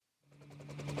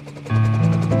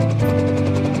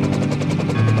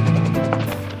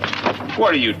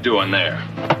What are you doing there?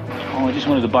 Oh, I just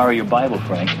wanted to borrow your Bible,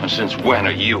 Frank. Since when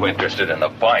are you interested in the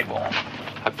Bible?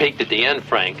 I peeked at the end,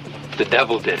 Frank. The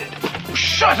devil did it.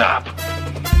 Shut up!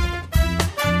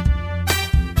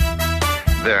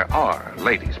 There are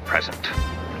ladies present.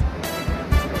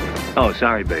 Oh,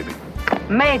 sorry, baby.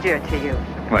 Major to you.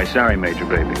 Why, sorry, Major,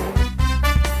 baby.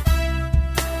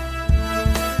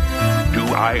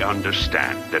 Do I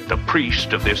understand that the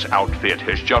priest of this outfit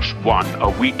has just won a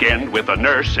weekend with a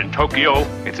nurse in Tokyo?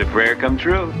 It's a prayer come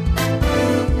true.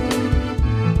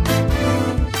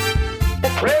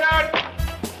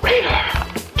 Raider,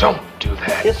 don't do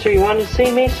that. Yes, sir. You wanted to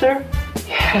see me, sir?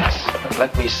 Yes, but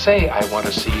let me say I want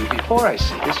to see you before I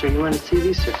see you. Yes, sir. You want to see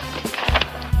these, sir?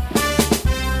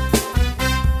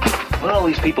 What do all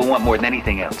these people want more than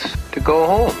anything else? To go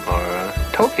home, or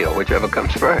Tokyo, whichever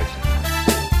comes first.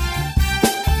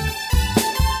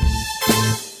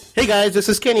 Hey guys, this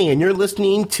is Kenny, and you're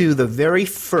listening to the very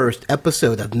first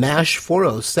episode of MASH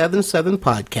 4077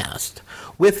 podcast.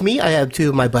 With me, I have two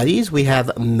of my buddies. We have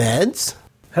Meds.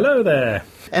 Hello there.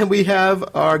 And we have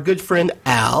our good friend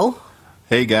Al.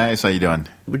 Hey guys, how you doing?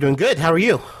 We're doing good. How are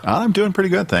you? I'm doing pretty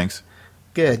good, thanks.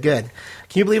 Good. Can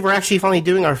you believe we're actually finally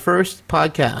doing our first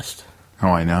podcast? Oh,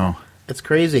 I know. It's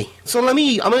crazy. So I'm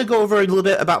going to go over a little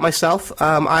bit about myself.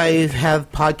 I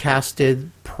have podcasted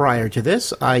prior to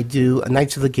this. I do a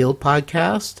Knights of the Guild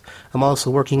podcast. I'm also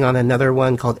working on another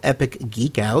one called Epic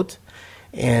Geek Out.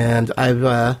 And I've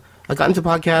got into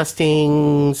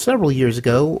podcasting several years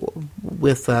ago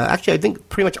with, actually, I think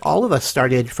pretty much all of us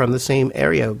started from the same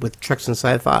area with Treks and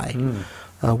Sci-Fi.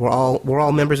 We're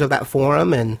all members of that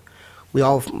forum, and we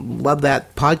all love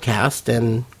that podcast,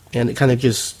 and it kind of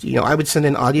just, I would send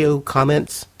in audio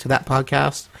comments to that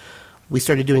podcast. We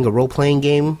started doing a role-playing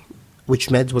game, which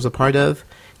Meds was a part of,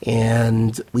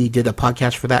 and we did a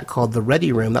podcast for that called The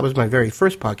Ready Room. That was my very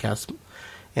first podcast.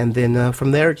 And then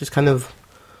from there, it just kind of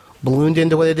ballooned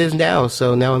into what it is now.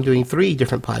 So now I'm doing 3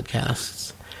 different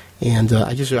podcasts. And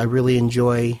I really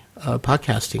enjoy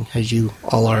podcasting, as you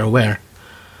all are aware.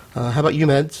 How about you,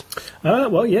 Meds?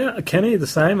 Well, yeah, Kenny, the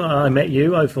same. I met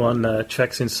you over on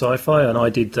Treks in Sci-Fi, and I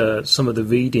did some of the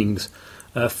readings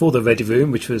for the Ready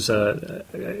Room, which was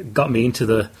got me into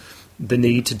the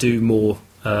need to do more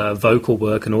vocal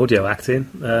work and audio acting.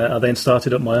 I then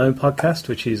started up my own podcast,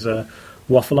 which is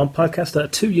Waffle On Podcast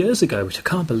 2 years ago, which I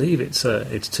can't believe it's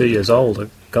 2 years old.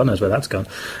 God knows where that's gone.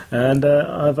 And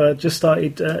I've just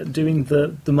started doing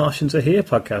the Martians Are Here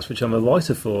podcast, which I'm a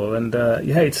writer for. And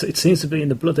it seems to be in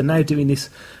the blood. And now doing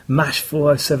this MASH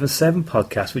 4077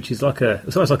 podcast, which is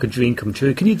it's almost like a dream come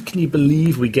true. Can you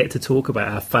believe we get to talk about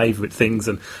our favourite things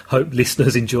and hope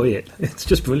listeners enjoy it? It's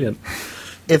just brilliant.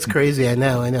 It's crazy, I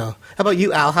know. How about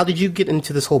you, Al? How did you get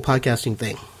into this whole podcasting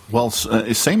thing? Well,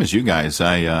 same as you guys.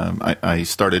 I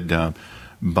started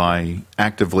by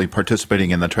actively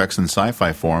participating in the Treks and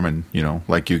Sci-Fi forum, and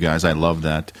like you guys, I love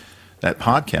that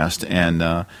podcast.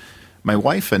 And my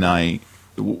wife and I,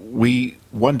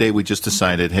 one day we just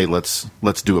decided, hey, let's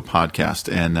do a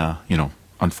podcast. And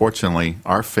unfortunately,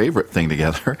 our favorite thing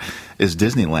together is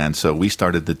Disneyland. So we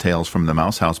started the Tales from the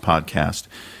Mouse House podcast,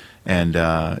 and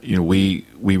we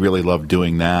really loved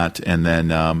doing that. And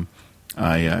then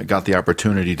I got the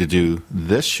opportunity to do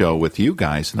this show with you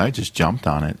guys, and I just jumped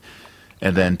on it.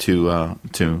 And then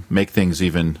to make things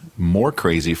even more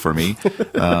crazy for me,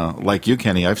 like you,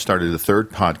 Kenny, I've started a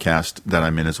third podcast that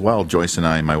I'm in as well. Joyce and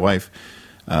I, my wife,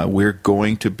 we're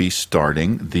going to be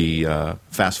starting the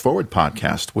Fast Forward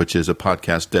podcast, which is a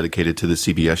podcast dedicated to the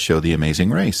CBS show The Amazing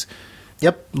Race.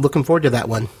 Yep, looking forward to that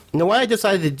one. Why I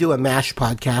decided to do a MASH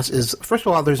podcast is, first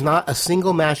of all, there's not a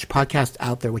single MASH podcast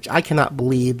out there, which I cannot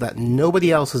believe that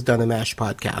nobody else has done a MASH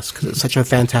podcast, because it's such a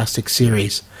fantastic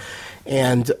series.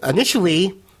 And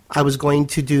initially, I was going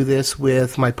to do this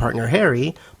with my partner,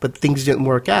 Harry, but things didn't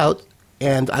work out.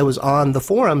 And I was on the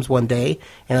forums one day,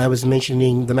 and I was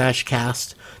mentioning the MASH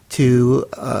cast to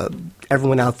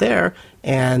everyone out there,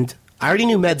 and I already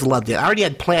knew Meds loved it. I already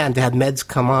had planned to have Meds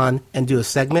come on and do a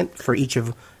segment for each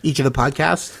of the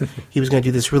podcasts. He was going to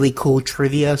do this really cool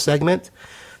trivia segment.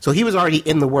 So he was already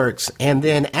in the works. And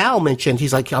then Al mentioned,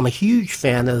 he's like, I'm a huge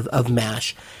fan of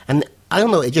MASH. And I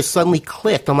don't know, it just suddenly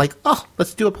clicked. I'm like, oh,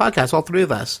 let's do a podcast, all 3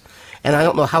 of us. And I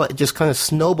don't know how it just kind of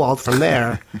snowballed from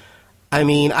there. I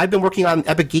mean, I've been working on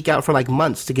Epic Geek Out for like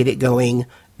months to get it going.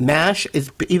 MASH,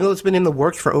 even though it's been in the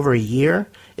works for over a year,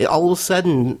 all of a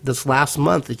sudden, this last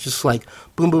month, it's just like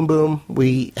boom, boom, boom.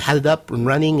 We had it up and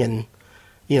running, and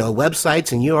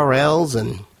websites and URLs,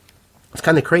 and It's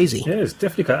kind of crazy. Yeah, it's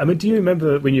definitely. I mean, do you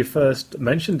remember when you first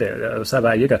mentioned it? It was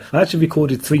about a year ago. I actually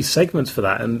recorded 3 segments for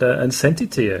that and sent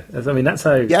it to you. I mean, that's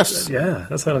how. Yes. Yeah,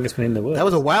 that's how long it's been in the works. That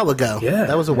was a while ago. Yeah,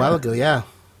 that was a while ago. Yeah.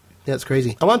 Yeah, it's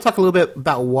crazy. I want to talk a little bit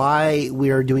about why we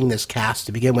are doing this cast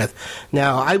to begin with.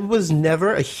 Now, I was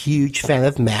never a huge fan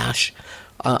of MASH.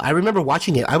 I remember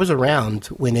watching it. I was around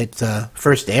when it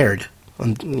first aired.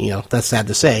 That's sad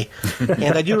to say.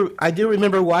 And I do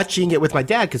remember watching it with my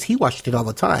dad because he watched it all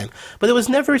the time. But it was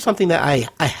never something that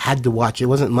I had to watch. It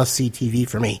wasn't must-see TV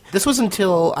for me. This was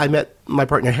until I met my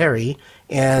partner, Harry,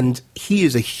 and he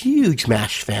is a huge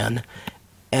MASH fan.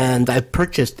 And I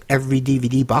purchased every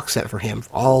DVD box set for him,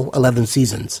 all 11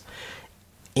 seasons.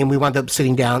 And we wound up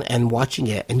sitting down and watching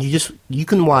it. And you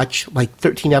can watch like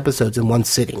 13 episodes in one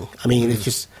sitting. I mean, it's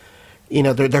just...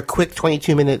 they're quick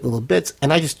 22-minute little bits,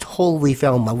 and I just totally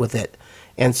fell in love with it.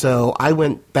 And so I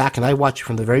went back and I watched it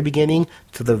from the very beginning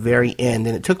to the very end,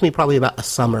 and it took me probably about a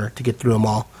summer to get through them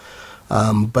all.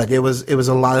 But it was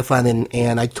a lot of fun,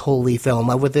 and I totally fell in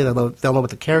love with it. I fell in love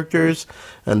with the characters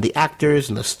and the actors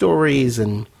and the stories,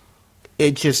 and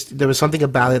there was something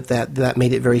about it that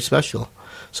made it very special.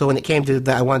 So when it came to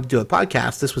that I wanted to do a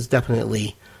podcast, this was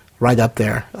definitely right up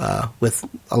there with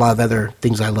a lot of other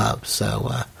things I love.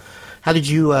 So... how did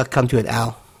you come to it,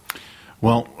 Al?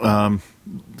 Well,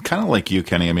 kind of like you,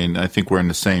 Kenny. I mean, I think we're in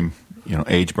the same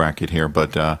age bracket here.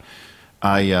 But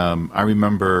I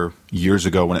remember years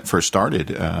ago when it first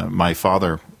started, my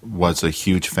father was a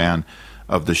huge fan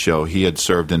of the show. He had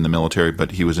served in the military,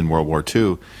 but he was in World War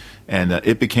II. And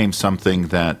it became something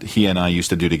that he and I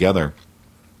used to do together.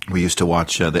 We used to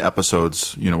watch the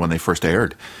episodes, when they first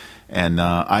aired. And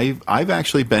I've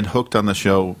actually been hooked on the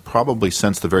show probably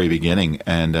since the very beginning.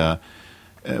 And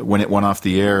when it went off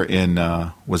the air in,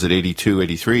 was it 82,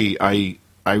 83, I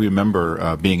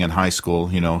remember being in high school,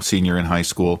 senior in high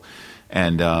school.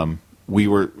 And we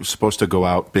were supposed to go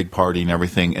out, big party and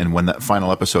everything. And when that final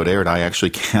episode aired, I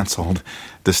actually canceled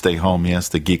to stay home. Yes,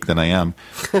 the geek that I am.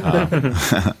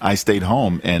 I stayed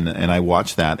home and I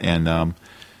watched that. And,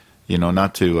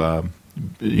 not to...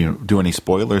 do any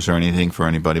spoilers or anything for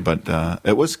anybody, but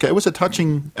it was a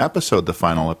touching episode. The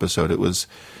final episode, it was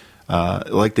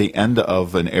like the end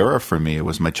of an era for me. It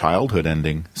was my childhood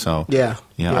ending. So yeah,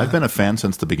 I've been a fan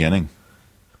since the beginning.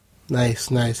 Nice.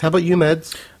 How about you,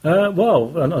 Meds?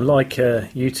 Well, unlike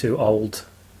you two old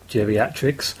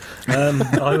geriatrics,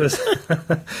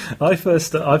 I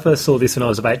first saw this when I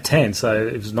was about 10, so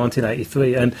it was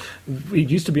 1983, and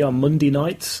it used to be on Monday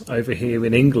nights over here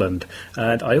in England,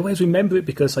 and I always remember it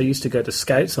because I used to go to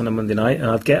Scouts on a Monday night, and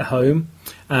I'd get home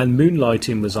and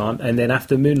Moonlighting was on, and then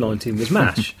after Moonlighting was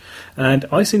MASH. And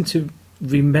I seem to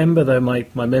remember, though my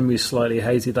memory is slightly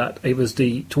hazy, that it was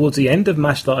towards the end of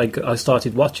MASH that I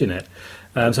started watching it.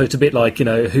 So it's a bit like,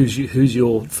 who's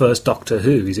your first Doctor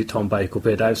Who? Is it Tom Baker or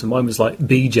Peter Davison? Mine was like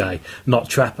BJ, not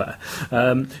Trapper.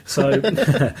 So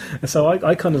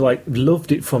I kind of like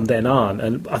loved it from then on.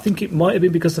 And I think it might have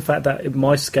been because of the fact that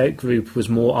my scout group was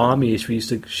more army-ish. We used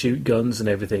to shoot guns and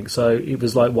everything. So it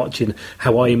was like watching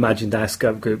how I imagined our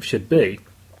scout group should be.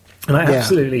 And I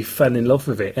absolutely fell in love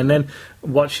with it. And then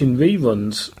watching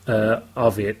reruns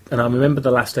of it, and I remember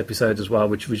the last episode as well,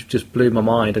 which just blew my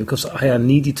mind. And because I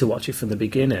needed to watch it from the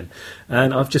beginning,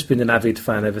 and I've just been an avid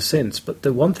fan ever since. But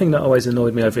the one thing that always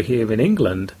annoyed me over here in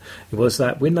England was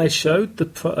that when they showed the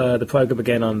program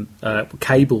again on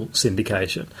cable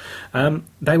syndication,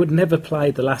 they would never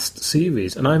play the last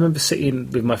series. And I remember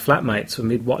sitting with my flatmates and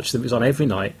we'd watch them. It was on every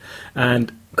night,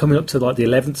 and coming up to like the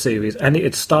 11th series, and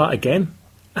it'd start again.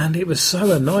 And it was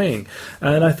so annoying.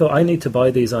 And I thought, I need to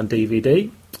buy these on DVD.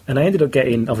 And I ended up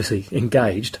getting, obviously,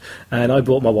 engaged. And I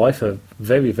bought my wife a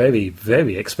very, very,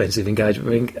 very expensive engagement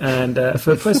ring. And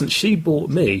for a present, she bought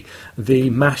me the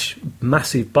MASH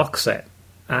massive box set.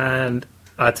 And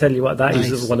I tell you what, that is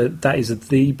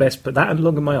the best. But that and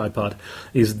along with my iPod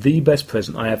is the best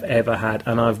present I have ever had.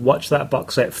 And I've watched that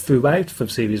box set throughout from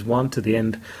series 1 to the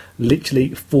end,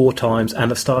 literally 4 times.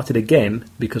 And I started again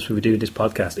because we were doing this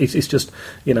podcast. It's just,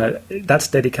 that's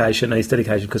dedication, and it's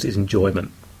dedication because it's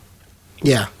enjoyment.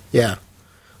 Yeah,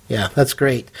 that's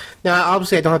great. Now,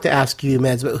 obviously, I don't have to ask you,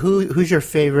 Meds, but who's your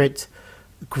favorite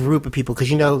group of people?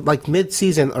 Because like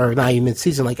mid-season, or not even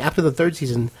mid-season, like after the 3rd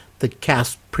season, the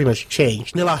cast pretty much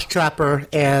changed. They lost Trapper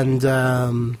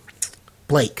and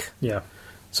Blake. Yeah.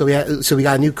 So we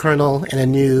got a new colonel and a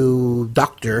new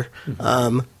doctor.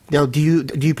 Mm-hmm.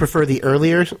 Do you prefer the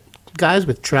earlier guys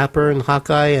with Trapper and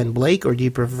Hawkeye and Blake, or do you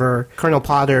prefer Colonel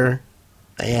Potter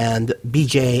and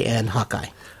BJ and Hawkeye?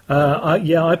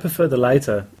 I prefer the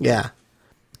later. Yeah.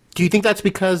 Do you think that's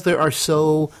because there are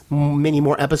so many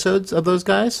more episodes of those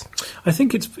guys? I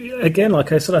think it's, again,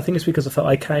 like I said, I think it's because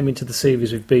I came into the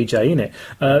series with BJ in it.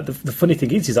 The funny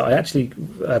thing is that I actually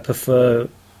prefer,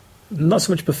 not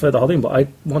so much prefer the whole thing, but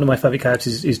one of my favourite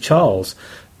characters is Charles.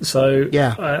 So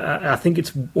yeah. I think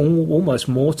it's almost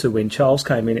more to when Charles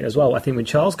came in it as well. I think when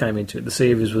Charles came into it, the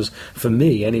series was, for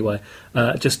me anyway,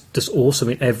 just awesome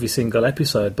in every single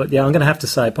episode. But yeah, I'm going to have to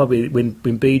say probably when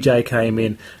BJ came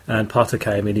in and Potter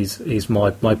came in is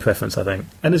my preference, I think.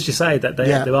 And as you say, that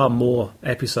there are more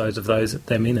episodes of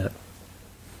them in it.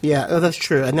 Yeah, that's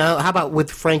true. And now, how about with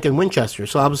Frank and Winchester?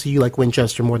 So obviously you like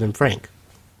Winchester more than Frank.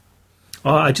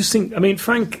 I just think, I mean,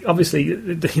 Frank, obviously,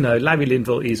 you know, Larry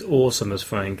Linville is awesome as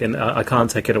Frank, and I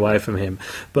can't take it away from him.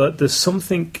 But there's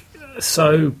something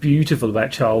so beautiful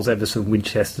about Charles Everson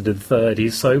Winchester III.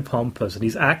 He's so pompous, and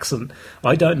his accent,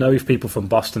 I don't know if people from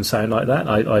Boston sound like that.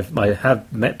 I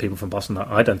have met people from Boston.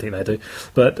 I don't think they do.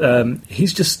 But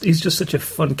he's just such a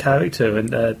fun character,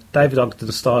 and David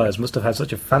Ogden Stiers must have had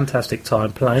such a fantastic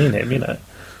time playing him, you know.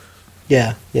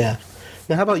 Yeah, yeah.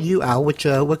 Now, how about you, Al?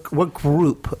 What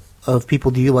group of people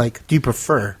do you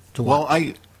prefer to watch?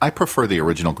 Well, I prefer the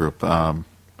original group. You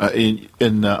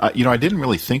know, I didn't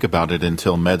really think about it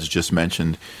until Meds just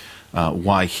mentioned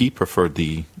why he preferred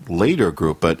the later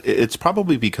group, but it's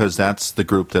probably because that's the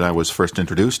group that I was first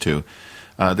introduced to.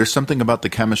 There's something about the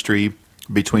chemistry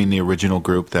between the original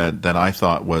group that I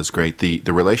thought was great. The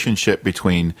relationship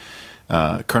between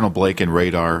Colonel Blake and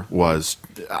Radar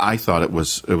I thought it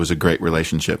was a great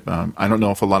relationship. I don't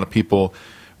know if a lot of people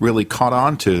really caught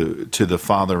on to the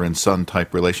father and son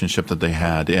type relationship that they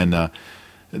had, and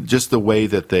just the way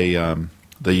that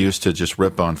they used to just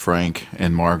rip on Frank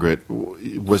and Margaret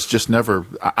was just never.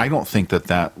 I don't think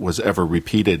that was ever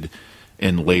repeated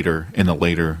in the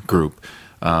later group.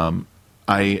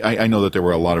 I know that there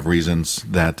were a lot of reasons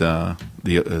that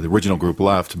the original group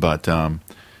left, but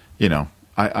you know,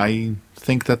 I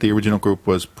think that the original group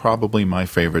was probably my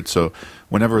favorite. So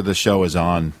whenever the show is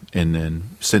on in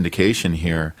syndication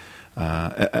here,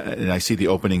 and I see the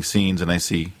opening scenes and I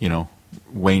see, you know,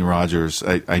 Wayne Rogers,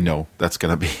 I know that's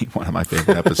going to be one of my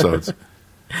favorite episodes.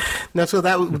 Now, so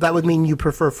that would mean you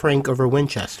prefer Frank over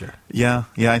Winchester. Yeah,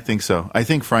 I think so. I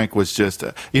think Frank was just,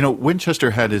 you know,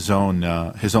 Winchester had his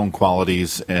own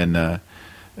qualities, and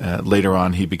later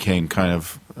on he became kind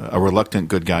of a reluctant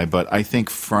good guy. But I think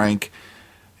Frank,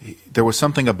 there was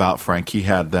something about Frank. He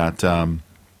had that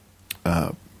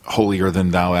holier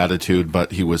than thou attitude,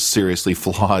 but he was seriously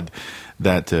flawed.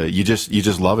 That you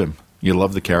just love him. You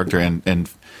love the character, and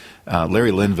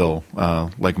Larry Linville,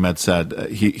 like Med said,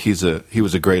 he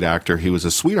was a great actor. He was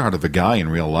a sweetheart of a guy in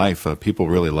real life. People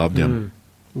really loved him.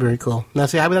 Very cool. Now,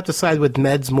 see, I would have to side with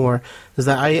Meds more, is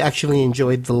that I actually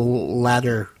enjoyed the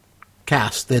latter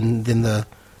cast than the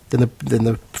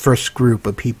first group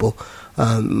of people.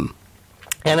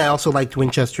 And I also liked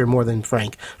Winchester more than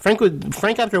Frank. Frank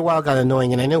after a while got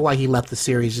annoying, and I know why he left the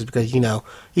series is because, you know,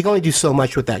 you can only do so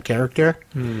much with that character.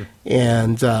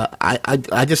 And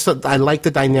I like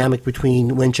the dynamic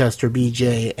between Winchester,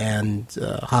 BJ, and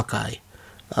Hawkeye.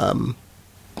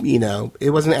 You know, it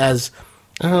wasn't as,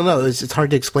 I don't know, it's hard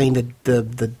to explain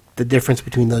the difference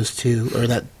between those two, or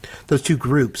those two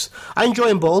groups. I enjoy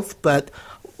them both, but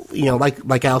you know,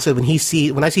 like Al said, when I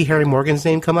see Harry Morgan's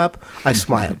name come up, I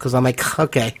smile because I'm like,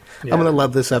 okay, I'm gonna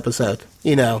love this episode.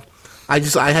 You know, I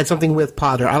had something with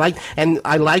Potter. I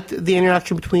liked the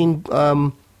interaction between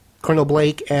Colonel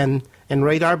Blake and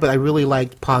Radar, but I really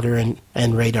liked Potter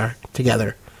and Radar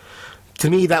together. To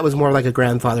me, that was more like a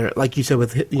grandfather, like you said,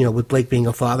 with Blake being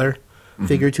a father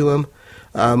figure to him.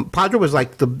 Potter was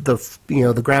like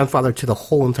the grandfather to the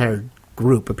whole entire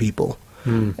group of people.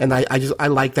 And I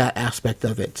like that aspect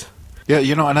of it. Yeah,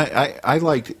 you know, and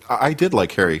I did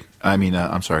like Harry. I mean,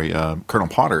 I'm sorry, Colonel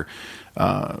Potter,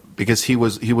 because he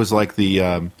was like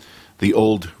the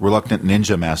old reluctant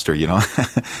ninja master. You know,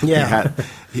 yeah.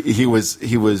 he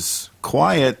was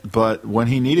quiet, but when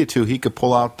he needed to, he could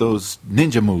pull out those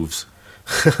ninja moves.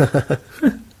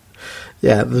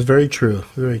 Yeah, that's very true.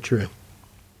 Very true.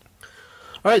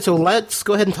 All right, so let's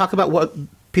go ahead and talk about what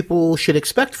people should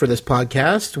expect for this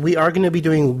podcast. We are going to be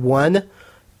doing one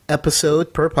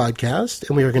episode per podcast,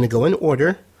 and we are going to go in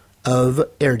order of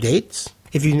air dates.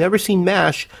 If you've never seen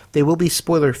MASH, they will be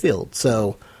spoiler-filled.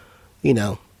 So, you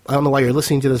know, I don't know why you're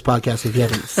listening to this podcast if you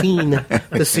haven't seen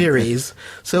the series.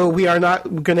 So we are not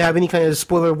going to have any kind of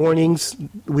spoiler warnings.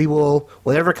 We will,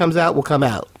 whatever comes out will come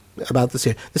out about the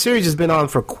series. The series has been on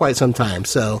for quite some time,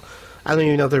 so I don't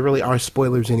even know if there really are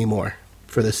spoilers anymore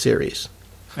for this series.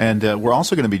 And we're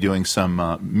also going to be doing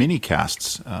some mini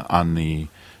casts on the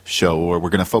show where we're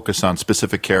going to focus on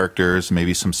specific characters,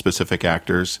 maybe some specific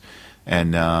actors,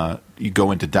 and you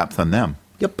go into depth on them.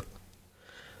 Yep.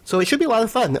 So it should be a lot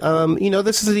of fun.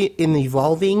 This is an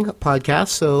evolving podcast,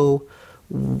 so,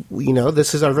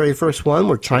 this is our very first one.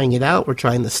 We're trying it out. We're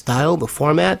trying the style, the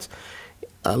format.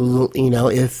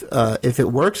 If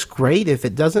it works, great. If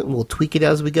it doesn't, we'll tweak it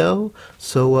as we go.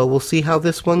 So we'll see how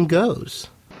this one goes.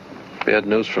 Bad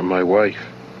news from my wife.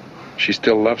 She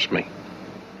still loves me.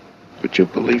 Would you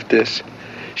believe this?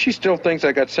 She still thinks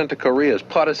I got sent to Korea as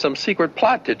part of some secret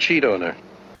plot to cheat on her.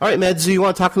 All right, Meds, do you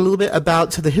want to talk a little bit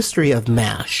about the history of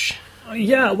MASH?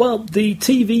 Yeah, well, the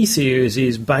TV series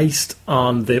is based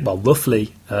on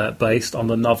roughly based on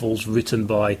the novels written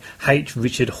by H.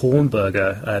 Richard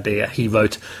Hornberger. He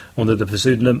wrote under the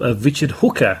pseudonym of Richard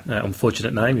Hooker.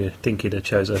 Unfortunate name, you'd think he'd have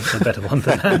chose a better one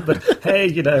than that, but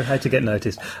hey, how to get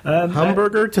noticed.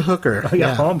 Hamburger to Hooker. Oh,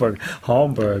 yeah,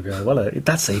 Hornberger. Well,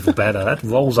 that's even better. That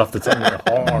rolls off the tongue.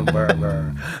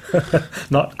 Hornberger.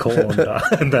 Not corn.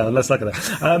 No, let's look at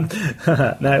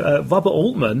that. Now, Robert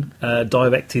Altman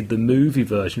directed the movie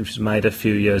version, which was made a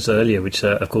few years earlier, which,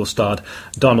 of course, starred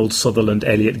Donald Sutherland,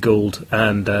 Elliot Gould,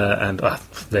 and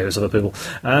various other people.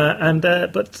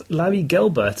 But Larry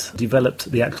Gelbart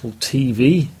developed the actual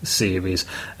TV series.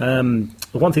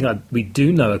 One thing we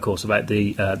do know, of course, about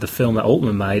the film that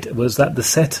Altman made was that the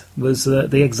set was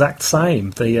the exact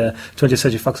same. The 20th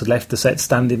Century Fox had left the set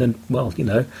standing, and how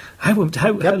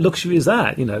luxury is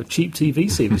that? Cheap TV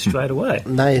series straight away.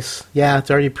 Nice, yeah, it's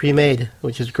already pre-made,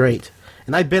 which is great.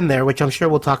 And I've been there, which I'm sure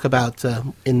we'll talk about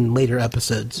in later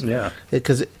episodes. Yeah,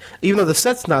 because even though the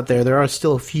set's not there, there are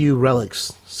still a few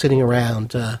relics sitting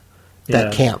around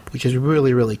that camp, which is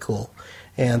really, really cool.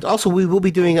 And also, we will be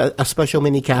doing a special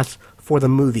mini-cast for the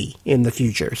movie in the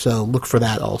future, so look for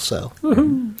that also.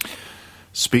 Woo-hoo.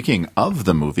 Speaking of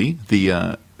the movie,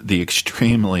 the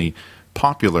extremely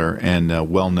popular and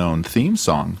well-known theme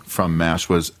song from MASH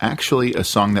was actually a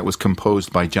song that was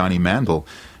composed by Johnny Mandel,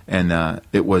 and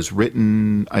it was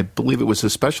written, I believe it was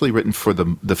especially written for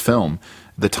the film.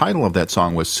 The title of that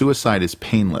song was Suicide is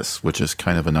Painless, which is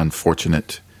kind of an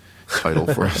unfortunate title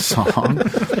for a song.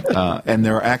 And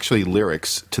there are actually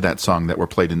lyrics to that song that were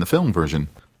played in the film version.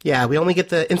 Yeah, we only get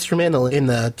the instrumental in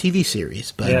the TV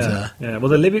series. But yeah. Well,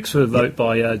 the lyrics were wrote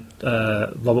by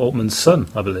Robert Altman's son,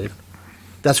 I believe.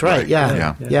 That's right.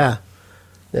 Yeah,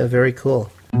 very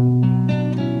cool.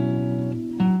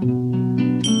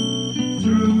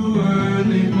 Through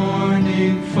early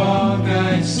morning fog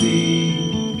I see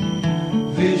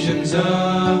visions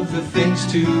of the things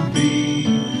to be,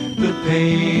 the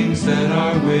pains that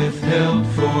are withheld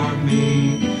for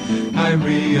me. I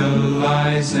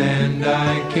realize and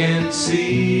I can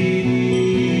see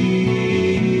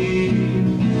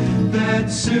that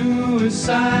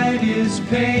suicide is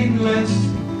painless.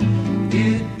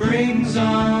 It brings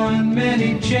on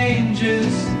many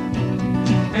changes,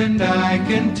 and I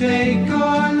can take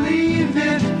or leave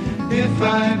it if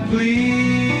I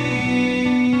please.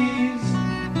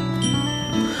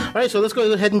 All right, so let's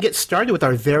go ahead and get started with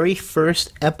our very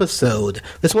first episode.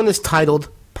 This one is titled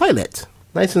Pilot.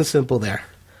 Nice and simple there.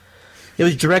 It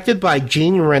was directed by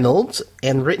Gene Reynolds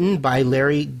and written by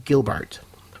Larry Gelbart.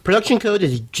 Production code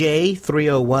is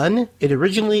J301. It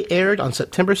originally aired on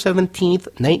September 17th,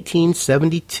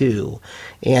 1972.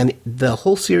 And the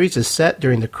whole series is set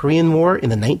during the Korean War in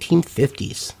the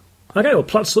 1950s. Okay, well,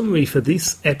 plot summary for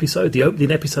this episode, the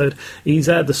opening episode, is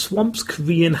the Swamp's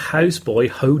Korean houseboy,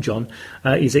 Ho-Jon,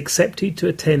 is accepted to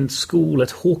attend school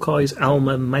at Hawkeye's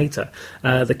alma mater.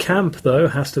 The camp, though,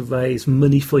 has to raise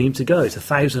money for him to go. It's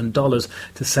 $1,000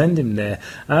 to send him there.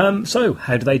 So,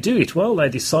 how do they do it? Well, they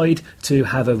decide to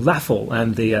have a raffle,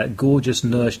 and the gorgeous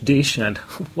Nurse Dish, and,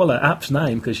 well, her apt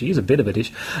name, because she is a bit of a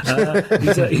dish,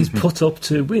 is put up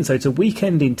to win. So it's a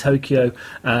weekend in Tokyo,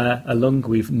 along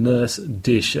with Nurse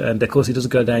Dish, and of course it doesn't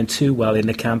go down too well in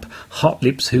the camp. Hot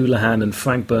Lips Houlihan and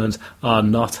Frank Burns are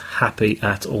not happy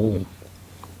at all.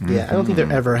 Yeah, I don't think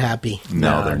they're ever happy.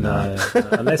 No, they're not.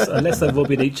 Unless they're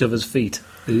rubbing each other's feet.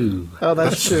 Ooh. Oh,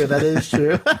 that's true. That is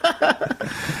true.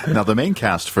 Now, the main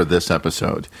cast for this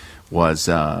episode was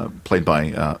played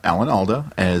by Alan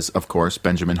Alda as, of course,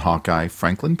 Benjamin Hawkeye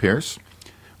Franklin Pierce.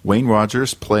 Wayne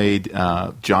Rogers played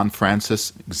John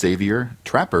Francis Xavier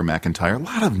Trapper McIntyre. A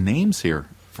lot of names here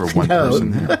for one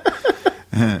person.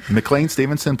 McLean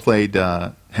Stevenson played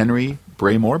Henry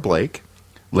Braymore Blake.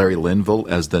 Larry Linville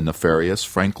as the nefarious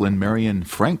Franklin Marion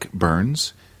Frank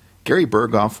Burns. Gary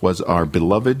Berghoff was our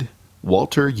beloved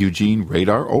Walter Eugene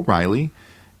Radar O'Reilly.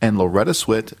 And Loretta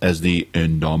Swit as the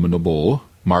indomitable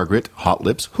Margaret Hot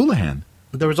Lips Houlihan.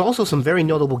 there was also some very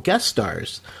notable guest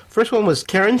stars. First one was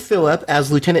Karen Phillip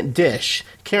as Lieutenant Dish.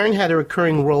 Karen had a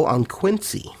recurring role on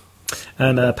Quincy.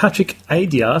 And Patrick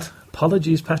Adiart,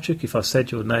 apologies, Patrick, if I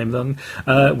said your name wrong,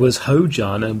 was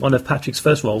Ho-Jon, and one of Patrick's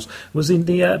first roles was in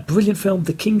the brilliant film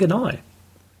The King and I.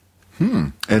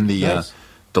 And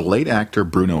the late actor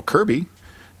Bruno Kirby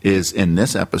is in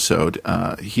this episode.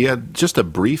 He had just a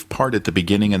brief part at the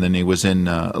beginning, and then he was in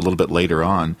a little bit later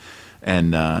on.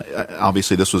 And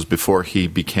obviously this was before he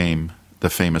became the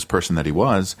famous person that he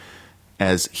was,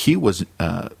 as he was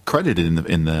credited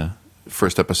in the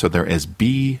first episode there as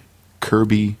B.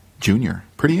 Kirby Jr.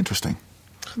 Pretty interesting.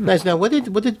 Nice. Now, what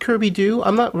did Kirby do?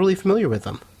 I'm not really familiar with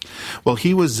him. Well,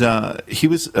 he was a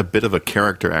bit of a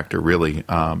character actor, really.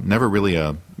 Never really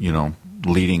a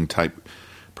leading type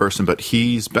person, but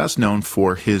he's best known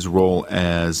for his role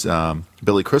as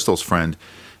Billy Crystal's friend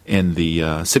in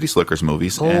the City Slickers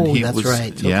movies. Oh, and he that's was,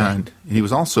 right. Okay. Yeah, and he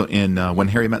was also in When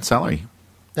Harry Met Sally.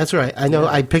 That's right. I know.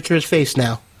 I picture his face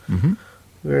now. Mm-hmm.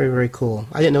 Very, very cool.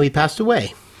 I didn't know he passed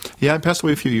away. Yeah, he passed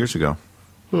away a few years ago.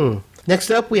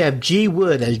 Next up, we have G.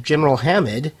 Wood as General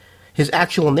Hammond. His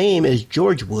actual name is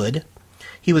George Wood.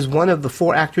 He was one of the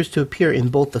 4 actors to appear in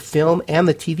both the film and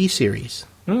the TV series.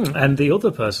 And the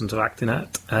other person to act in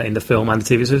the film and the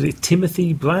TV series is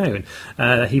Timothy Brown.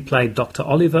 He played Dr.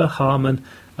 Oliver Harmon,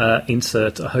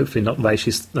 insert, hopefully not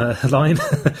racist line,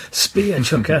 Spear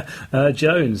Chucker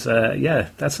Jones.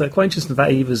 That's quite interesting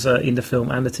that he was in the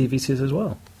film and the TV series as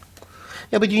well.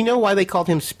 Yeah, but do you know why they called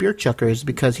him Spear Chucker? Is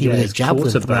because he was a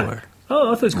javelin thrower.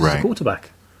 Oh, I thought he was a quarterback.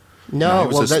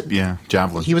 No,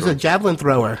 javelin. He was a javelin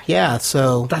thrower. Yeah,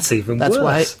 so that's even worse. That's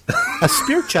why a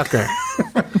spear chucker.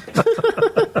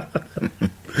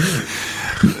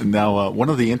 Now, one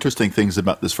of the interesting things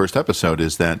about this first episode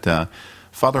is that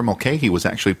Father Mulcahy was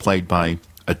actually played by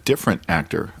a different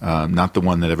actor, not the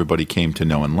one that everybody came to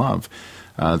know and love.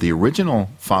 The original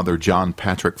Father John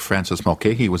Patrick Francis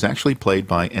Mulcahy was actually played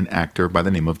by an actor by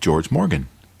the name of George Morgan.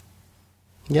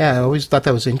 Yeah, I always thought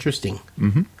that was interesting.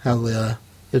 Mm-hmm. How it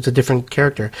was a different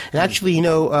character. And actually,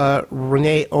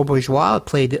 Rene Auberjois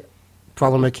played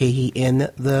Father Mulcahy in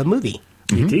the movie.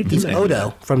 He did. He's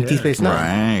Odo from Deep Space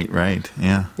Nine. Right.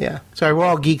 Yeah. Yeah. Sorry, we're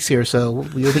all geeks here, so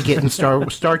we'll be getting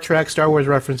Star Trek, Star Wars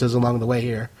references along the way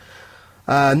here.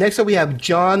 Next up, we have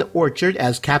John Orchard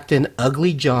as Captain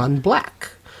Ugly John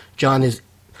Black. John is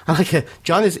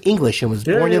English and was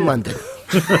born in London.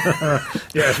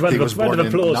 Yes, round of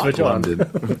applause for John.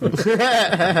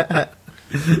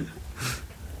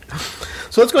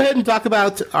 So let's go ahead and talk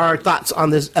about our thoughts on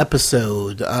this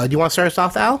episode. Do you want to start us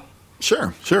off, Al?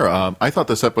 Sure. I thought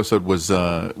this episode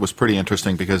was pretty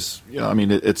interesting because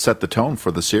it set the tone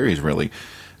for the series. Really,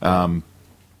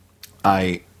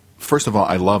 First of all,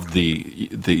 I love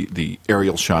the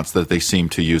aerial shots that they seem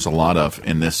to use a lot of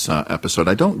in this episode.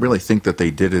 I don't really think that they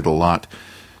did it a lot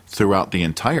throughout the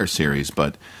entire series,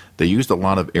 but they used a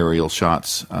lot of aerial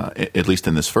shots, at least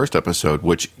in this first episode,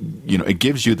 which, it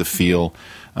gives you the feel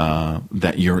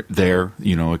that you're there.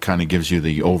 It kind of gives you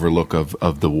the overlook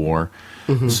of the war.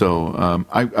 Mm-hmm. So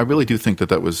I really do think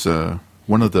that was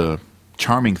one of the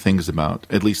charming things about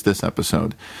at least this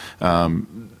episode.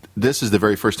 This is the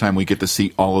very first time we get to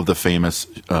see all of the famous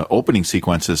opening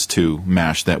sequences to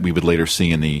MASH that we would later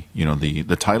see in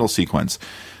the title sequence.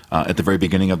 At the very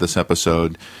beginning of this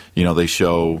episode, they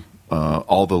show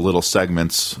all the little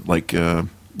segments, like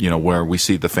where we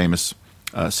see the famous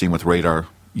scene with Radar.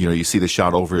 You see the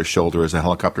shot over his shoulder as the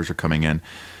helicopters are coming in.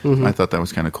 Mm-hmm. I thought that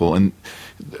was kind of cool. And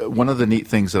one of the neat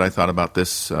things that I thought about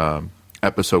this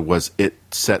episode was it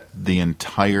set the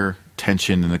entire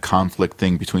tension and the conflict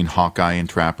thing between Hawkeye and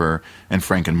Trapper and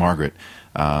Frank and Margaret.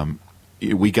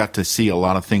 We got to see a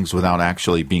lot of things without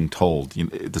actually being told.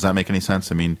 Does that make any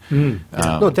sense? I mean,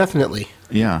 no, definitely.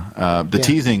 Yeah,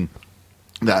 teasing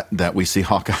that we see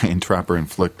Hawkeye and Trapper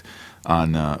inflict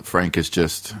on Frank is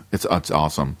just it's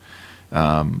awesome.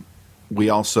 We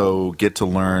also get to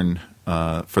learn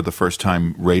for the first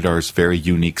time Radar's very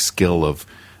unique skill of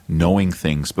knowing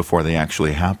things before they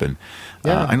actually happen.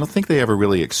 Yeah. I don't think they ever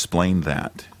really explained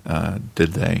that,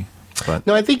 did they? But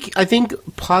no, I think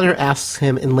Potter asks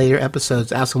him in later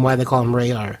episodes, asks him why they call him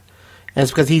Radar, and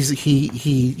it's because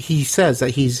he says that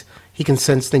he can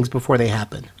sense things before they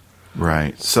happen.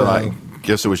 Right. So I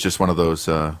guess it was just one of those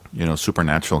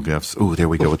supernatural gifts. Ooh, there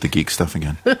we go with the geek stuff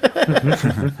again.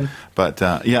 But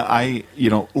unlike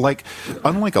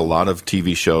a lot of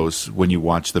TV shows, when you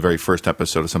watch the very first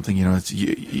episode of something, you're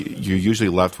usually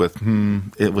left with,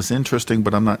 it was interesting,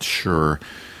 but I'm not sure.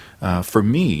 For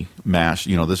me, MASH,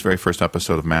 this very first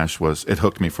episode of MASH it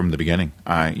hooked me from the beginning.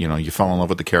 You fall in love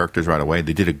with the characters right away.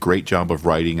 They did a great job of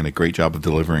writing and a great job of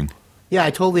delivering. Yeah, I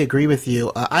totally agree with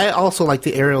you. I also like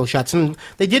the aerial shots, and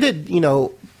they did it,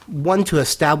 one to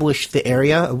establish the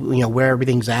area, where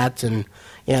everything's at, and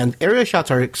aerial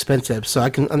shots are expensive, so I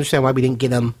can understand why we didn't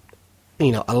get them,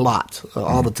 a lot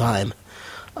all the time.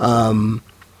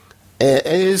 It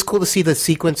is cool to see the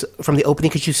sequence from the opening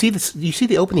because you see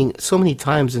the opening so many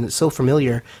times, and it's so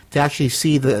familiar to actually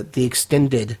see the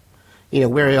extended,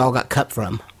 where it all got cut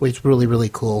from, which is really, really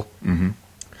cool. Mm-hmm.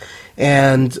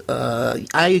 And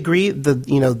I agree that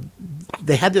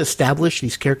they had to establish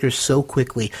these characters so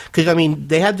quickly because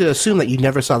they had to assume that you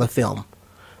never saw the film,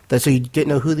 so you didn't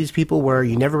know who these people were,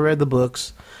 you never read the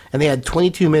books, and they had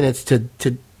 22 minutes to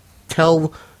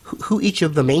tell who each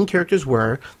of the main characters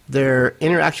were, their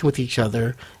interaction with each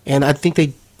other, and I think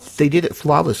they did it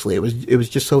flawlessly. It was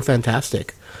just so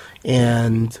fantastic,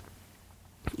 and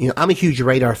I'm a huge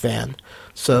Radar fan,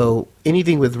 so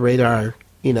anything with Radar,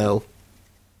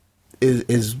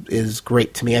 is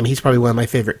great to me. he's probably one of my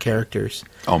favorite characters.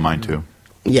 Oh, mine too.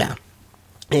 Yeah,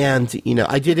 and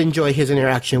I did enjoy his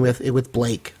interaction with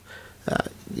Blake.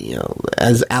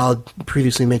 As Al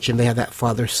previously mentioned, they had that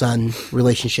father-son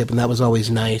relationship, and that was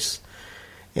always nice.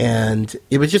 And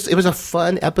it was a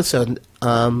fun episode.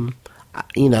 Al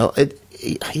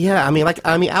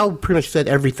pretty much said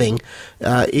everything.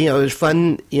 It was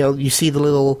fun. You see the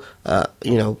little,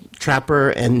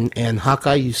 Trapper and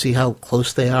Hawkeye. You see how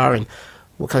close they are and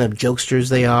what kind of jokesters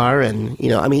they are, and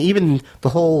even the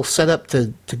whole setup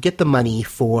to get the money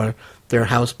for their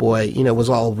houseboy, was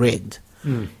all rigged.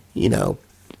 Mm.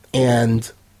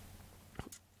 And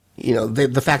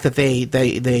the fact that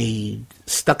they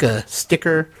stuck a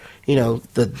sticker,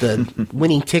 the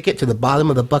winning ticket to the bottom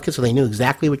of the bucket, so they knew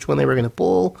exactly which one they were going to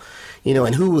pull,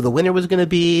 and who the winner was going to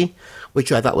be,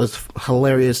 which I thought was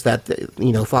hilarious. That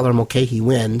Father Mulcahy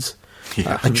wins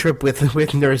a trip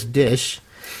with Nurse Dish.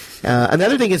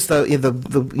 Another thing is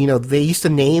they used to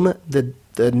name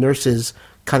the nurses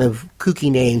kind of kooky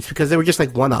names because they were just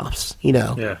like one-offs,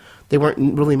 Yeah. They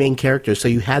weren't really main characters, so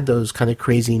you had those kind of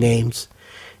crazy names.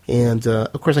 And,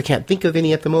 of course, I can't think of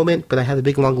any at the moment, but I had a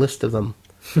big, long list of them.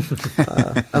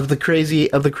 Of the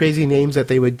crazy names that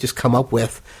they would just come up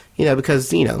with,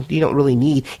 because, you don't really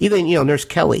need... Even, Nurse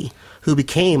Kelly, who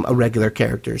became a regular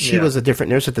character, she was a different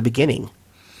nurse at the beginning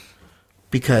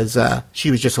because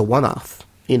she was just a one-off,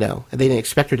 and they didn't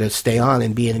expect her to stay on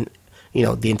and be in,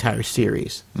 the entire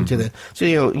series. Mm-hmm. So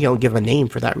you don't give a name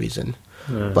for that reason.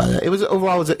 But it was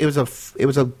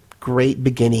a great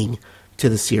beginning to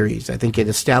the series. I think it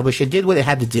did what it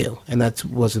had to do, and that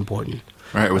was important.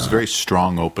 Right, it was a very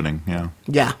strong opening.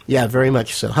 Yeah. Yeah, very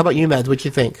much so. How about you, Mads? What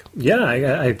you think? Yeah,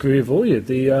 I agree with all you.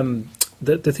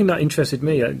 The thing that interested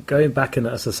me, going back and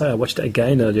as I say, I watched it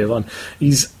again earlier on,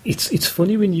 is it's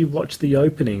funny when you watch the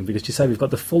opening because you say we've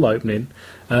got the full opening.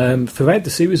 Throughout the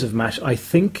series of MASH, I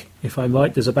think, if I'm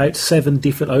right, there's about 7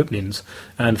 different openings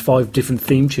and 5 different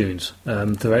theme tunes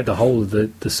throughout the whole of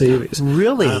the series.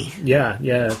 Really? Yeah.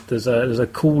 There's a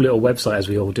cool little website, as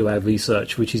we all do our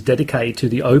research, which is dedicated to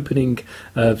the opening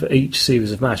of each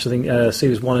series of MASH. I think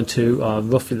series 1 and 2 are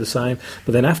roughly the same,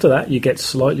 but then after that you get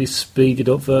slightly speeded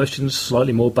up versions,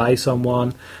 slightly more bass on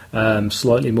one,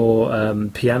 slightly more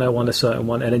piano on a certain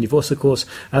one, and then you've also, of course,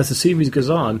 as the series goes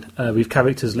on, with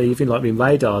characters leaving, like when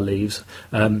Radar leaves,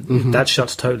 that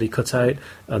shot's totally cut out.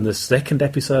 On the second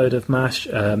episode of MASH,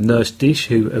 Nurse Dish,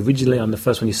 who originally on the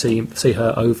first one you see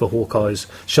her over Hawkeye's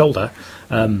shoulder,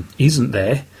 isn't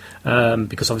there.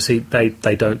 Because obviously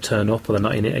they don't turn up or they're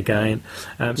not in it again.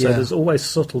 So there's always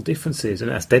subtle differences, and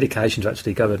that's dedication to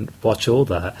actually go and watch all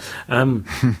that.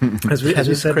 As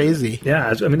we said, crazy. Yeah,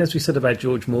 as we said about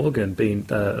George Morgan being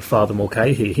Father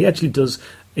Mulcahy, he actually does.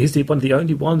 He's one of the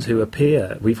only ones who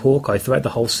appear with Hawkeye throughout the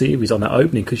whole series on that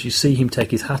opening, because you see him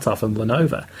take his hat off and run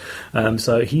over.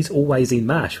 So he's always in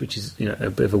MASH, which is a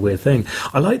bit of a weird thing.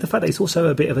 I like the fact that it's also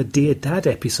a bit of a Dear Dad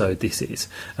episode, this is.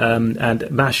 And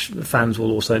MASH fans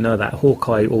will also know that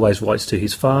Hawkeye always writes to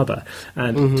his father.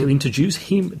 And to introduce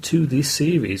him to this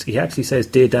series, he actually says,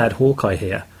 "Dear Dad, Hawkeye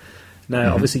here."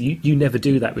 Now, obviously, you never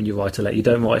do that when you write a letter. You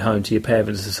don't write home to your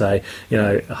parents to say,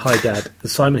 "Hi, Dad,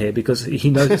 Simon here," because he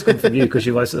knows it's come from you because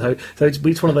you write it home. So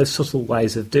it's one of those subtle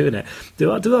ways of doing it. There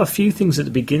are a few things at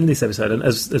the beginning of this episode, and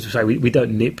as we say, we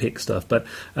don't nitpick stuff, but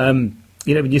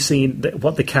when you're seeing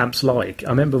what the camp's like, I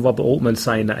remember Robert Altman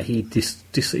saying that he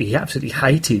absolutely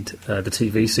hated the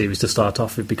TV series to start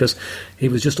off with because he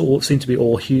was just seemed to be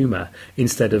all humour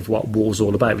instead of what War's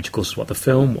all about, which of course is what the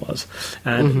film was.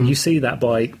 And you see that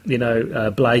by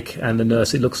Blake and the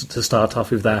nurse. It looks to start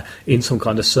off with that in some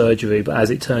kind of surgery, but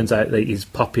as it turns out, he's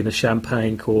popping a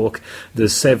champagne cork.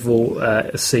 There's several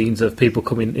scenes of people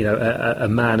coming, a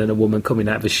man and a woman coming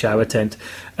out of a shower tent,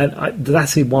 and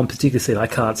that's in one particular scene I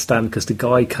can't stand because the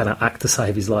guy cannot act to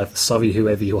save his life. Sorry,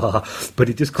 whoever you are, but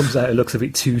it just comes out and looks a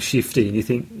bit too shifty, and you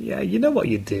think, yeah, you know what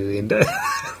you're doing. Don't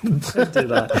do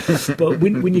that. But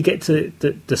when you get to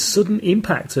the sudden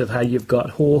impact of how you've got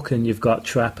Hawk and you've got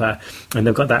Trapper, and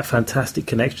they've got that fantastic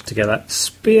connection together.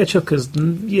 Spear Chucker's,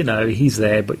 he's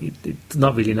there, but it's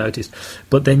not really noticed.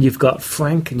 But then you've got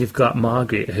Frank and you've got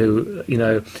Margaret, who,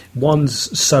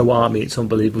 one's so army, it's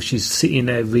unbelievable. She's sitting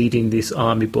there reading this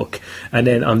army book, and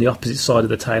then on the opposite side of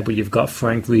the table, you've got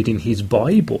Frank reading his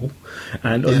Bible,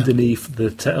 and underneath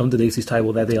his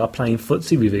table there, they are playing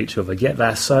footsie with each other. Yet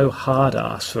they're so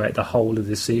hard-ass throughout the whole of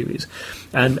this series.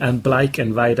 And Blake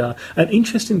and Radar. An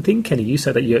interesting thing, Kenny, you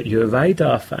said that you're a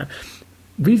Radar fan.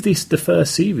 With the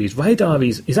first series, Radar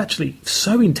is actually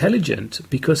so intelligent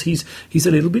because he's a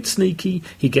little bit sneaky.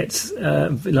 He gets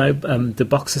the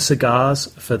box of cigars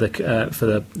for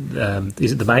the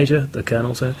is it the major, the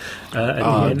colonel, sir?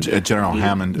 General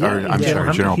Hammond,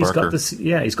 General Barker.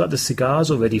 He's got the cigars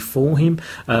already for him.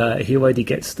 He already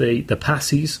gets the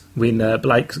passies when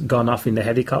Blake's gone off in the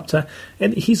helicopter,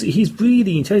 and he's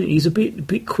really intelligent. He's a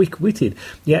bit quick-witted.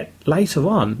 Yet later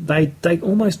on, they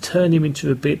almost turn him into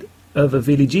a bit of a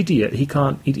village idiot. He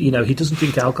doesn't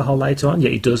drink alcohol later on,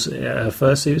 yet he does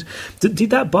first series.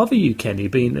 Did that bother you, Kenny,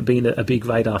 being a big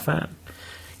Radar fan?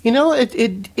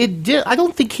 It did. I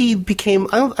don't think he became.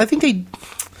 I don't want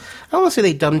to say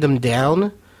they dumbed him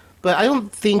down, but I don't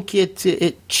think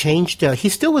it changed. He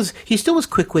still was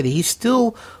quick witted. He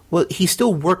still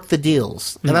worked the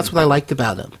deals, and that's what I liked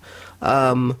about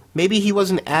him. Maybe he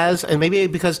wasn't and maybe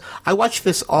because I watched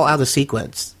this all out of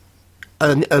sequence.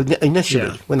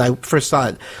 Initially, when I first saw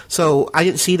it, so I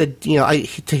didn't see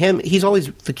to him, he's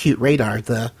always the cute Radar,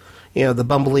 the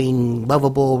bumbling,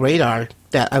 lovable Radar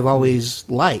that I've always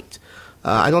liked.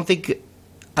 I don't think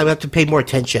I would have to pay more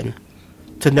attention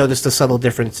to notice the subtle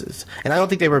differences, and I don't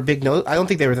think they were I don't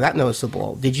think they were that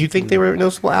noticeable. Did you think they were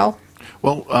noticeable, Al?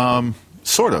 Well,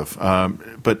 sort of,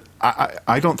 but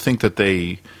I don't think that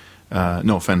they.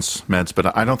 No offense, Meds,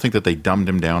 but I don't think that they dumbed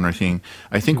him down or anything.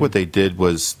 I think what they did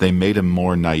was they made him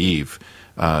more naive.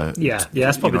 That's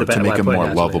probably the better to make way him more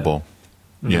actually, lovable.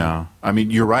 Yeah, I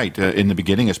mean, you're right. In the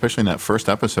beginning, especially in that first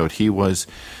episode, he was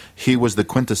the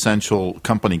quintessential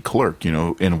company clerk,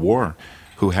 in war,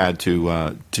 who had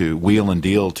to wheel and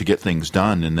deal to get things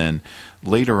done. And then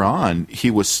later on,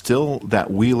 he was still that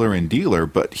wheeler and dealer,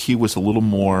 but he was a little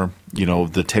more,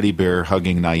 the teddy bear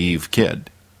hugging naive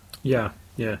kid. Yeah.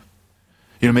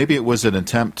 Maybe it was an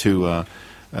attempt to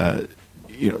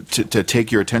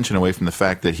take your attention away from the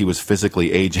fact that he was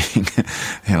physically aging.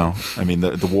 I mean,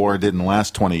 the war didn't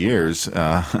last 20 years.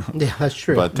 Yeah, that's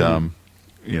true. But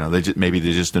they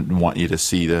just didn't want you to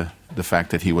see the fact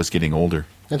that he was getting older.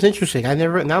 That's interesting. Now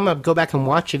I'm gonna go back and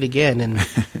watch it again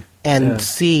and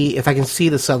see if I can see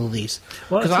the subtleties.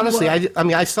 Because honestly,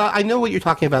 I know what you're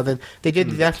talking about. That they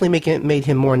did definitely made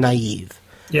him more naive.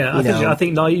 Yeah, I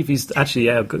think naive is actually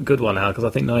a good one, Al, because I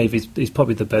think naive is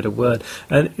probably the better word.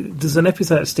 And there's an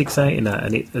episode that sticks out in that,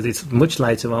 and it's much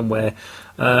later on where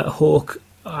Hawk,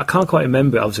 I can't quite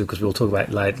remember it, obviously, because we'll talk about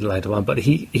it later on, but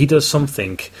he does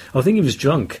something. I think he was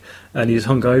drunk, and he was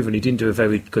hungover, and he didn't do a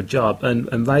very good job.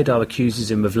 And Radar accuses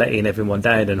him of letting everyone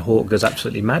down, and Hawk goes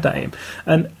absolutely mad at him.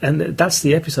 And that's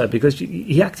the episode, because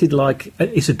he acted like...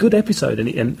 It's a good episode,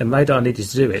 and Radar needed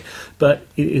to do it, but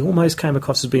it almost came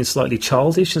across as being slightly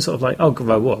childish and sort of like, oh,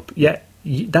 grow up. Yet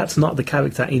that's not the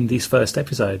character in this first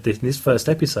episode. In this first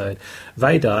episode,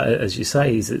 Radar, as you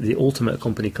say, is the ultimate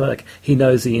company clerk. He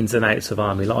knows the ins and outs of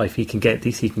army life. He can get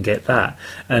this, he can get that,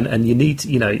 and you need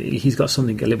to, he's got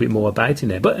something a little bit more about in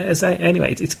there. But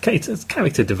anyway, it's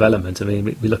character development. I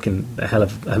mean, we're looking a hell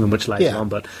of much later on,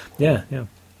 but yeah.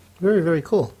 Very, very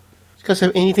cool. You guys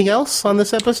have anything else on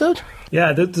this episode?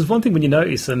 Yeah, there's one thing when you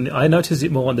notice, and I noticed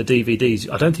it more on the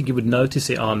DVDs. I don't think you would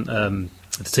notice it on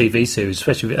the TV series,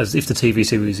 especially as if the TV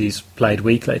series is played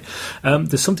weekly.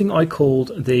 There's something I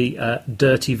called the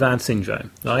dirty van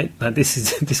syndrome, right? And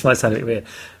this might sound a bit weird,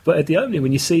 but at the opening,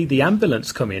 when you see the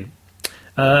ambulance come in,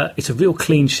 it's a real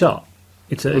clean shot.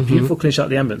 It's a beautiful clean shot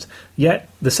of the ambulance. Yet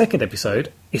the second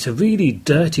episode, it's a really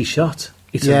dirty shot.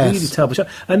 It's a really terrible shot.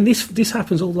 And this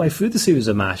happens all the way through the series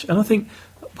of MASH. And I think,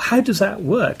 how does that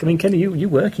work? I mean, Kenny, you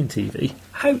work in TV.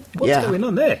 What's going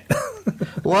on there?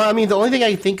 Well, I mean, the only thing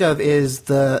I can think of is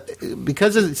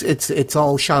because it's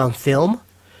all shot on film,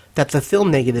 that the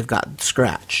film negative got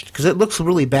scratched because it looks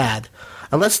really bad.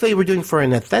 Unless they were doing for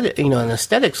an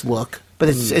aesthetics look, but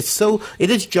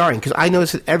it is jarring because I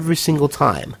notice it every single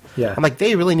time. Yeah, I'm like,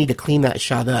 they really need to clean that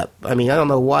shot up. I mean, I don't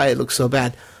know why it looks so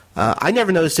bad. I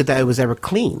never noticed that it was ever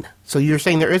clean. So you're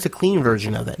saying there is a clean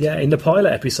version of it? Yeah, in the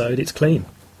pilot episode, it's clean.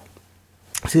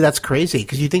 See, that's crazy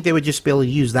because you think they would just be able to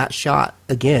use that shot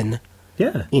again.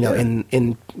 Yeah,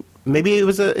 in maybe it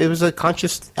was a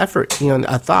conscious effort,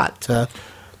 a thought to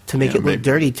make it look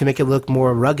dirty, to make it look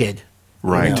more rugged.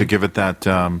 Right, to give it that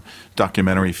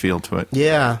documentary feel to it.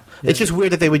 Yeah. It's just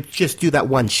weird that they would just do that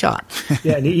one shot.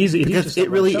 Yeah, and because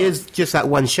it really is just that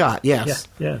one shot, yes.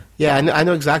 Yeah, I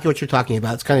know exactly what you're talking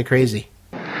about. It's kind of crazy.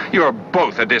 You're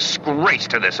both a disgrace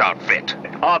to this outfit.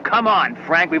 Oh, come on,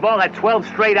 Frank. We've all had 12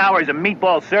 straight hours of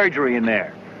meatball surgery in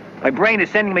there. My brain is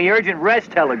sending me urgent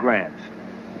rest telegrams.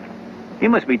 You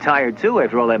must be tired, too,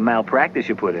 after all that malpractice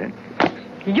you put in.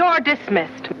 You're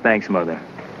dismissed. Thanks, Mother.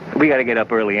 We got to get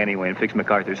up early anyway and fix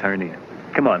MacArthur's hernia.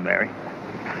 Come on, Mary.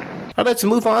 All right, let's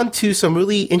move on to some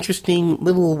really interesting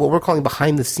little, what we're calling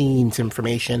behind-the-scenes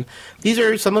information.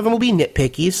 Some of them will be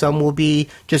nitpicky, some will be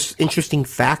just interesting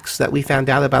facts that we found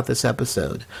out about this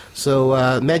episode.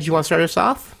 So, Med, you want to start us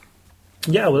off?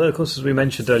 Yeah, well, of course, as we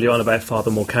mentioned earlier on about Father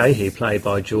Mulcahy, played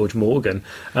by George Morgan,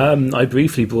 I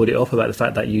briefly brought it up about the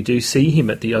fact that you do see him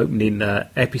at the opening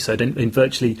episode in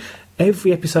virtually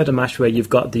every episode of MASH where you've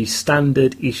got the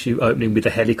standard issue opening with the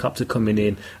helicopter coming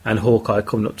in and Hawkeye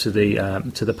coming up to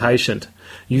the patient.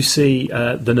 You see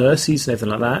the nurses and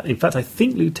everything like that. In fact, I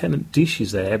think Lieutenant Dish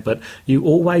is there, but you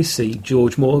always see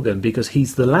George Morgan because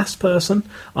he's the last person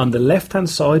on the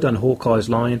left-hand side on Hawkeye's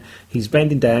line. He's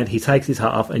bending down, he takes his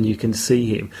hat off, and you can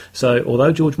see him. So,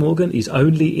 although George Morgan is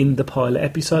only in the pilot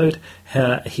episode,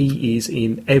 he is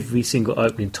in every single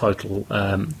opening title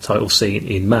scene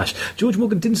in MASH. George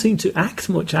Morgan didn't seem to act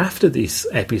much after this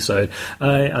episode.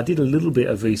 I did a little bit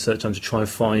of research on to try and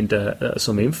find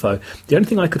some info. The only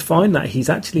thing I could find that he's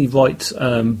actually writes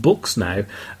books now,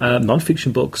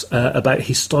 non-fiction books, about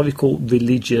historical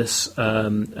religious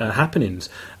happenings,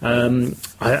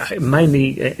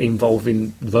 mainly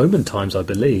involving Roman times, I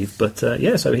believe. But so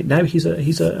now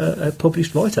he's a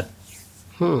published writer.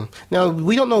 Now,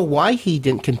 we don't know why he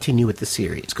didn't continue with the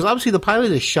series, because obviously the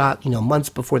pilot is shot, months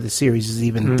before the series is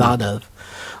even thought of.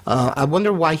 I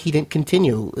wonder why he didn't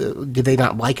continue. Did they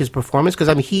not like his performance?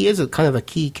 Because, he is a kind of a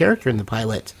key character in the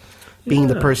pilot, being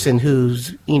the person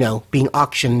who's, being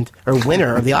auctioned, or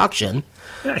winner of the auction.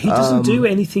 Yeah, he doesn't do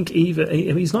anything either.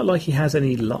 He's not like he has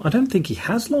any... I don't think he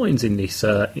has lines in this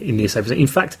episode. In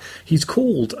fact, he's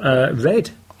called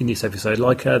Red in this episode,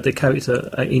 like the character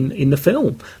in the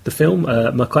film. The film,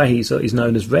 Mulcahy is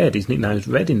known as Red. His nickname is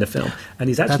Red in the film. And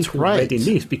he's actually called Red in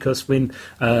this because when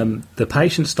the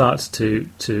patient starts to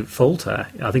falter,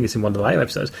 I think it's in one of the later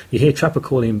episodes, you hear Trapper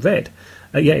call him Red.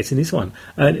 It's in this one.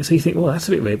 And so you think, well, that's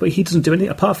a bit weird. But he doesn't do anything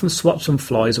apart from swat some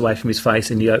flies away from his face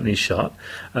in the opening shot.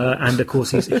 And, of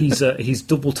course, his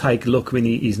double-take look when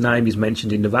his name is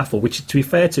mentioned in the raffle, which, to be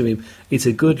fair to him, it's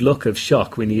a good look of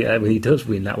shock when he does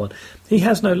win that one. He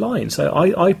has no line. So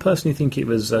I personally think it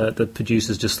was the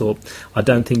producers just thought, I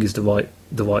don't think he's the right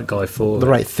guy for... The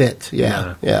right fit,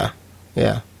 yeah.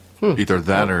 Either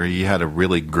that or he had a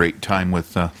really great time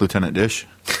with Lieutenant Dish.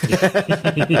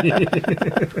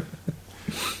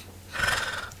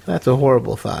 That's a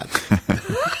horrible thought.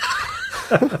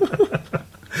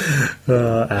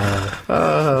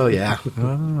 Oh, yeah.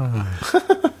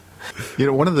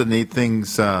 One of the neat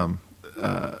things...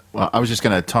 I was just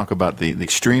going to talk about the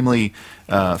extremely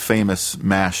famous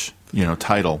MASH,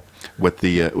 title with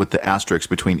the asterisk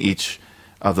between each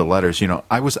of the letters.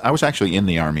 I was actually in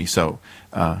the Army, so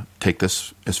take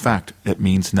this as fact. It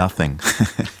means nothing.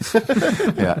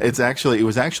 Yeah, it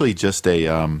was actually just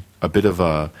a bit of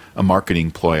a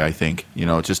marketing ploy, I think.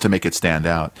 Just to make it stand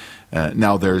out.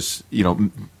 Now there's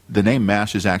the name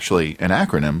MASH is actually an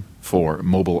acronym for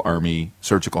Mobile Army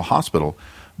Surgical Hospital,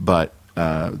 but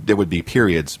there would be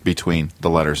periods between the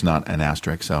letters, not an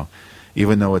asterisk. So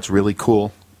even though it's really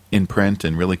cool in print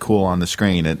and really cool on the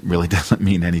screen, it really doesn't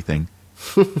mean anything.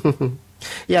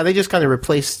 Yeah, they just kind of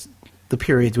replaced the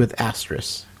periods with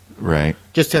asterisks. Right.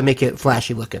 Just to make it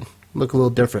flashy looking. Look a little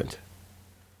different.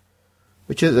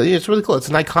 Which is, it's really cool. It's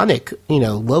an iconic,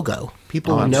 logo.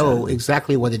 People know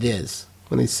exactly what it is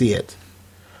when they see it.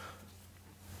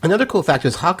 Another cool fact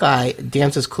is Hawkeye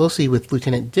dances closely with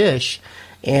Lieutenant Dish,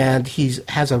 and he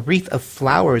has a wreath of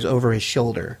flowers over his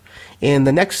shoulder. In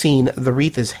the next scene, the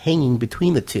wreath is hanging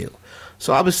between the two.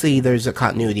 So obviously there's a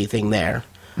continuity thing there,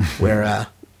 where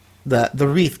the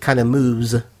wreath kind of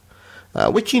moves,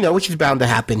 which is bound to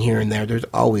happen here and there. There's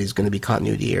always going to be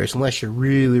continuity errors, unless you're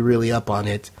really, really up on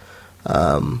it.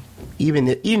 Even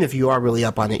if you are really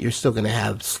up on it, you're still going to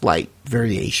have slight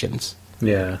variations.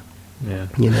 Yeah.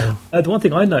 The one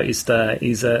thing I noticed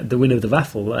is the winner of the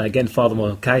raffle, again, Father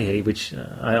Mulcahy, which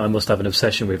I must have an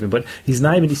obsession with him, but his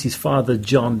name is his father,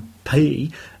 John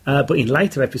P., but in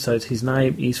later episodes his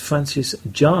name is Francis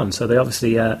John, so they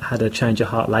obviously had a change of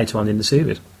heart later on in the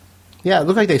series. Yeah, it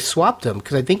looked like they swapped him,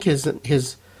 because I think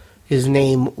his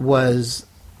name was,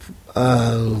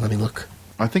 let me look.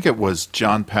 I think it was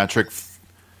John Patrick.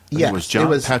 It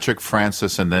was Patrick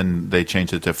Francis, and then they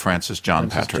changed it to Francis John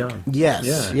Patrick. John.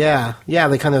 Yes, yeah.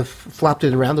 They kind of flopped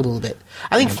it around a little bit.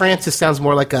 I think Francis sounds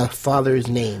more like a father's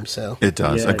name, so it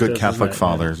does. A good Catholic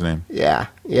father's name.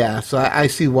 Yeah. So I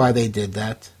see why they did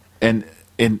that. And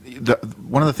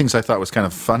one of the things I thought was kind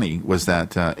of funny was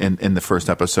that in the first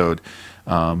episode,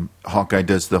 Hawkeye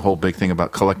does the whole big thing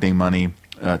about collecting money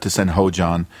to send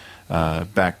Ho-Jon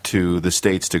back to the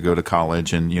States to go to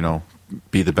college and,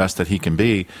 be the best that he can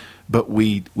be, but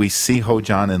we see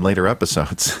Ho-Jon in later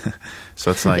episodes,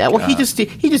 so it's like he just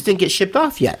didn't get shipped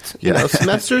off yet.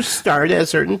 Semesters start at a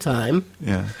certain time.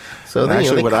 Yeah. So then,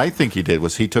 actually, what I think he did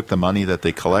was he took the money that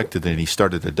they collected and he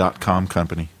started a .com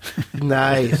company.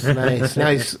 Nice. Now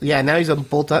he's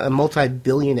a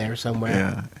multi-billionaire somewhere.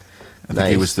 Yeah. I think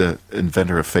he was the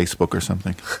inventor of Facebook or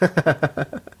something.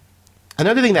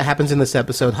 Another thing that happens in this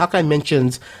episode, Hawkeye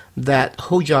mentions that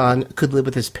Ho-Jon could live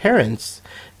with his parents,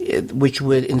 which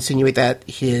would insinuate that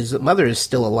his mother is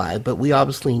still alive. But we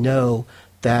obviously know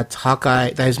that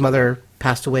his mother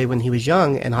passed away when he was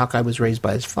young, and Hawkeye was raised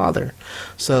by his father.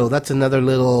 So that's another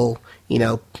little,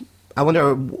 I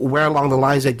wonder where along the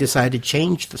lines they decided to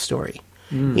change the story,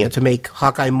 to make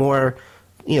Hawkeye more,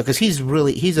 because he's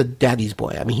a daddy's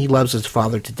boy. I mean, he loves his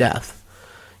father to death.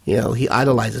 He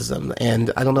idolizes him,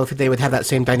 and I don't know if they would have that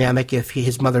same dynamic if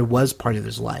his mother was part of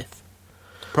his life.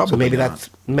 Probably. So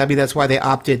maybe that's why they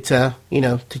opted to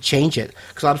to change it,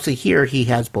 because obviously here he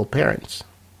has both parents.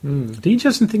 The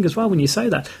interesting thing as well when you say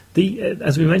that,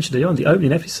 as we mentioned earlier on, the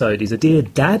opening episode is a Dear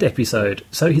Dad episode,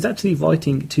 so he's actually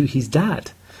writing to his dad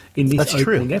in this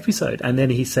opening episode, and then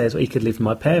he says, he could live with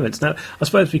my parents. Now, I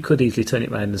suppose we could easily turn it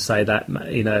around and say that,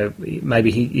 maybe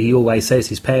he always says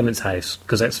his parents' house,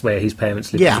 because that's where his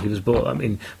parents lived when he was born. I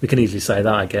mean, we can easily say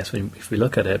that, I guess, if we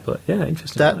look at it, but yeah,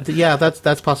 interesting.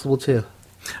 That's possible too.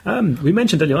 We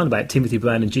mentioned earlier on about Timothy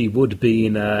Brown and G. Wood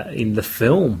being in the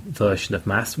film version of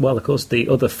MASH. Well, of course, the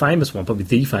other famous one, probably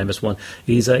the famous one,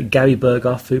 is Gary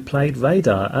Berghoff, who played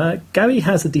Radar. Gary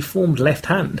has a deformed left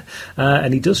hand,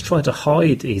 and he does try to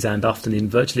hide his hand often in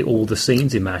virtually all the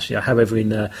scenes in MASH. However,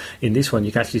 in this one,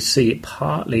 you can actually see it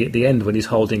partly at the end when he's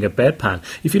holding a bedpan.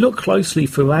 If you look closely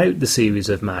throughout the series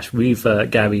of MASH with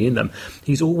Gary in them,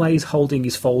 he's always holding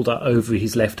his folder over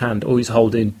his left hand, or he's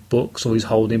holding books, or he's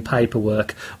holding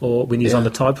paperwork, or when he's on the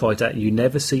typewriter, you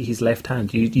never see his left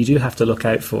hand. You do have to look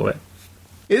out for it.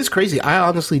 It is crazy. I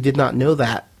honestly did not know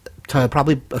that till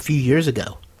probably a few years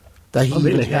ago that he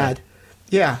really had.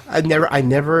 Yeah, I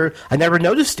never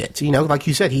noticed it. Like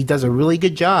you said, he does a really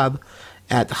good job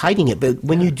at hiding it. But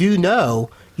when you do know,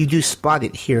 you do spot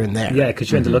it here and there. Yeah,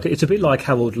 because you end up looking. It's a bit like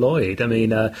Harold Lloyd. I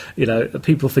mean,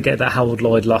 people forget that Harold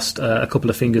Lloyd lost a couple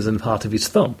of fingers and part of his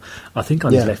thumb, I think,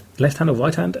 on his left hand or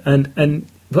right hand, and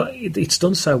but it's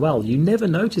done so well, you never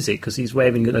notice it because he's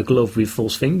wearing a glove with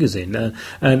false fingers in,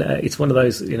 and it's one of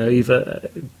those, either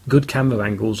good camera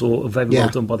angles or very well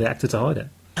done by the actor to hide it.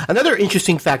 Another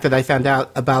interesting fact that I found out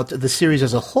about the series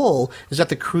as a whole is that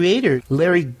the creator,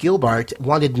 Larry Gilbart,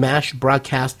 wanted MASH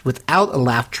broadcast without a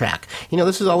laugh track.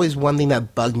 This is always one thing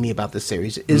that bugged me about the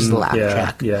series, is the laugh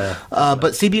track. Yeah.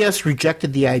 But CBS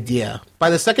rejected the idea. By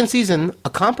the second season, a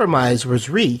compromise was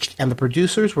reached, and the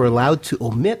producers were allowed to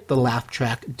omit the laugh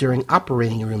track during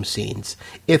operating room scenes,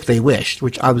 if they wished,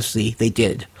 which obviously they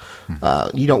did.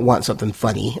 You don't want something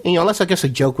funny, unless I guess a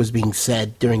joke was being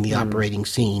said during the operating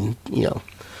scene,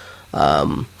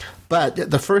 But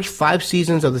the first 5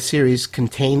 seasons of the series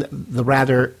contain the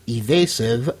rather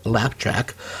evasive laugh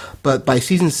track, but by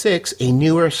season 6, a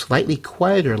newer, slightly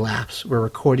quieter laughs were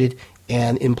recorded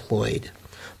and employed.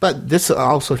 But this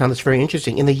also found this very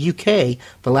interesting. In the UK,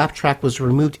 the laugh track was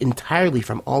removed entirely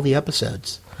from all the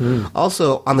episodes.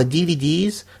 Also, on the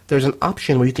DVDs, there's an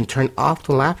option where you can turn off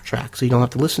the laugh track so you don't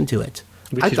have to listen to it.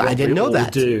 Which is what I didn't we know all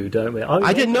that. do, don't we?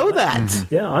 I didn't know that.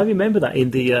 Yeah, I remember that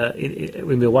in the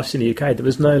when we were watching in the UK, there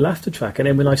was no laughter track, and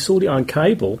then when I saw it on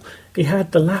cable, it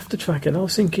had the laughter track, and I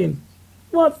was thinking,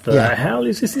 what the hell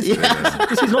is this? This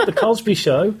is not the Cosby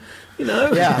Show, you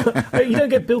know. Yeah. You don't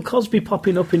get Bill Cosby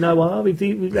popping up in OR with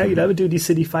doing his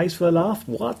silly face for a laugh.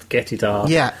 What? Get it off.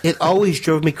 Yeah, it always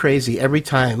drove me crazy every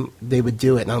time they would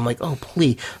do it, and I'm like, oh,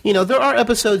 please. You know, there are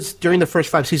episodes during the first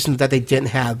 5 seasons that they didn't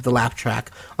have the laugh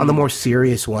track on the more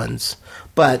serious ones,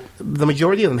 but the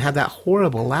majority of them had that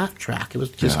horrible laugh track. It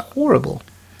was just horrible.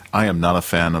 I am not a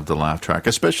fan of the laugh track,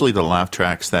 especially the laugh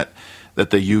tracks that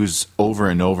they use over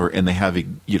and over, and they have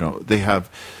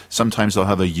sometimes they'll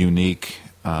have a unique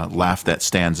laugh that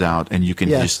stands out, and you can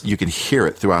you can hear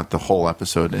it throughout the whole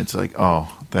episode, and it's like,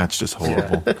 oh, that's just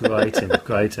horrible.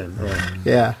 Great.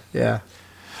 Yeah.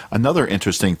 Another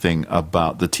interesting thing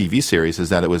about the TV series is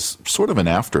that it was sort of an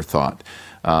afterthought.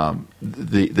 The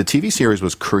TV series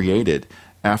was created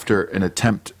after an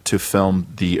attempt to film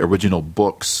the original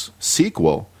book's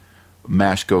sequel,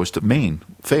 MASH Goes to Maine,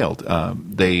 failed.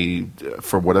 They,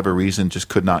 for whatever reason, just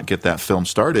could not get that film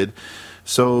started.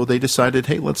 So they decided,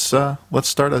 hey, let's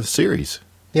start a series.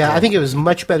 Yeah, I think it was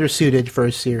much better suited for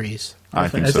a series. I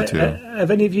think so too.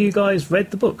 Have any of you guys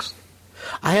read the books?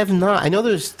 I have not. I know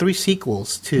there's 3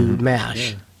 sequels to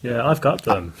MASH. Yeah, I've got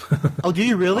them. Oh, do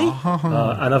you really?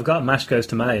 And I've got MASH Goes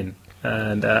to Maine,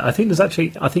 and I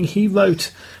think he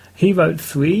wrote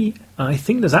 3. I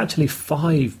think there's actually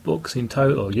 5 books in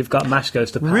total. You've got MASH Goes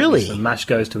to Paris and MASH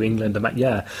Goes to England. And I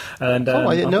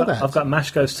didn't know that. I've got MASH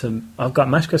Goes to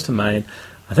Maine.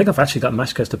 I think I've actually got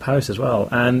MASH Goes to Paris as well.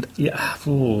 And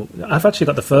I've actually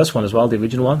got the first one as well, the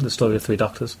original one, The Story of 3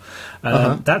 Doctors.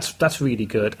 That's really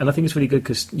good. And I think it's really good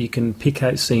because you can pick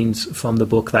out scenes from the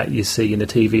book that you see in the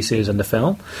TV series and the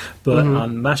film. But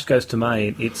on MASH Goes to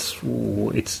Maine, it's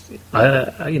all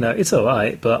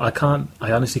right, but I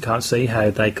honestly can't see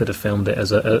how they could have filmed it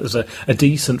as a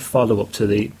decent follow-up to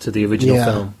the original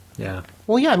film. Yeah.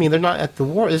 Well, yeah, I mean, they're not at the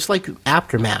war. It's like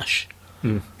after MASH.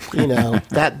 You know,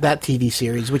 that TV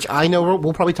series, which I know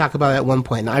we'll probably talk about at one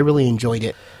point, and I really enjoyed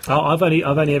it. I've only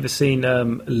ever seen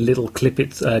little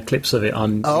clips of it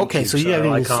on. Oh, okay, YouTube, so you haven't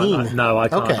even seen. I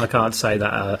can't. Okay. I can't say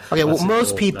that. Okay, well,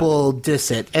 most people diss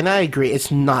it, and I agree.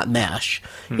 It's not MASH.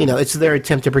 You know, it's their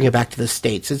attempt to bring it back to the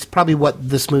States. It's probably what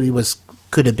this movie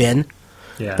could have been.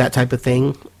 Yeah, that type of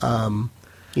thing.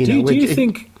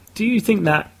 Do you think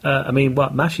that,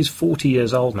 MASH is 40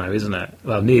 years old now, isn't it?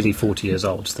 Well, nearly 40 years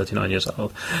old, 39 years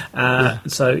old.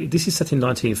 So this is set in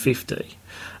 1950.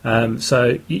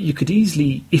 So you could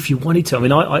easily, if you wanted to,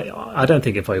 I don't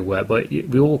think it probably worked, but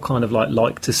we all kind of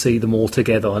like to see them all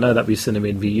together. I know that we've seen them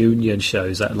in reunion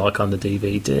shows that like on the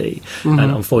DVD. And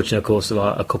unfortunately, of course, there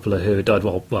are a couple of who died.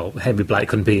 Well, Henry Blake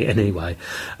couldn't be it anyway.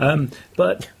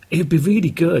 But it'd be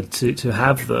really good to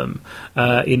have them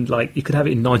you could have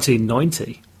it in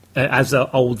 1990. As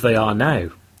old they are now,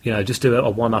 just do a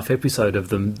one-off episode of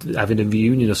them having a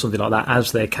reunion or something like that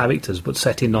as their characters, but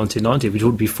set in 1990, which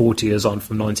would be 40 years on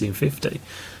from 1950.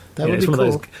 That would be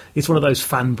cool. It's one of those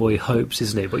fanboy hopes,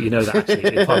 isn't it? But that actually,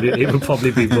 it would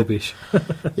probably be rubbish.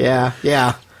 Yeah.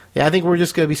 I think we're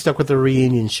just going to be stuck with the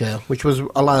reunion show, which was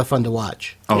a lot of fun to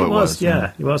watch. Oh, it was.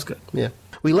 Yeah, it was good. Yeah.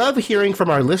 We love hearing from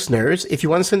our listeners. If you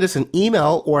want to send us an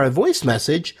email or a voice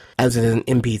message, as in an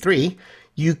MP3,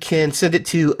 you can send it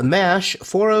to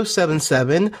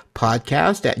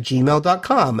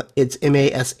mash4077podcast@gmail.com. It's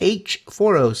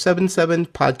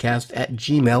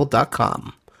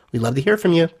mash4077podcast@gmail.com. We love to hear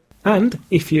from you. And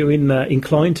if you're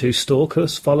inclined to stalk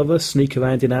us, follow us, sneak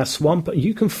around in our swamp,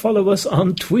 you can follow us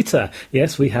on Twitter.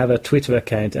 Yes, we have a Twitter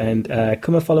account, and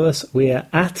come and follow us. We're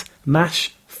at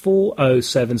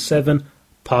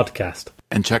mash4077podcast.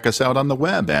 And check us out on the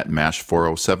web at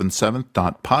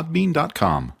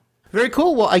mash4077.podbean.com. Very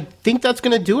cool. Well, I think that's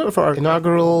going to do it for our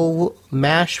inaugural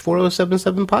MASH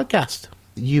 4077 podcast.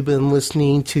 You've been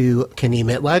listening to Kenny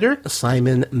Metlider,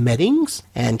 Simon Meddings,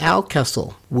 and Al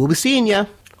Kessel. We'll be seeing you.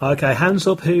 Okay, hands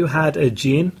up who had a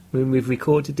gin when we've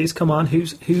recorded this. Come on,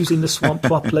 who's in the swamp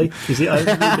properly? Is it only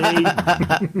me?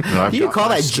 Do you call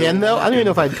that gin, though? I don't even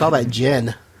know if I'd call that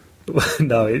gin.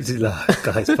 No, it's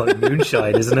probably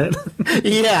moonshine, isn't it?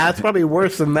 Yeah, it's probably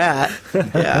worse than that.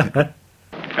 Yeah.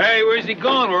 Hey, where's he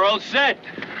going? We're all set.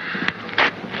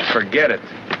 Forget it.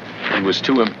 He was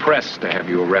too impressed to have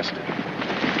you arrested.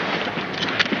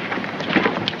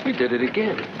 We did it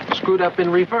again. Screwed up in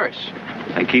reverse.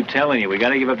 I keep telling you, we got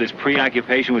to give up this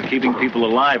preoccupation with keeping people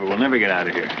alive or we'll never get out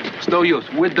of here. It's no use.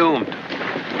 We're doomed.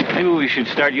 Maybe we should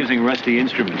start using rusty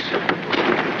instruments.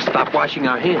 Stop washing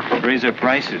our hands. Raise our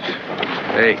prices.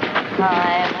 Hey.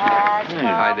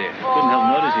 Hi there. Couldn't help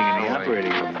noticing in the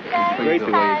operating room. great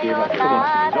the way you did like come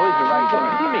on. It's always the right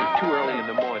one. You mean too early in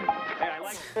the morning?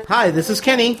 Hi, this is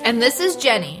Kenny. And this is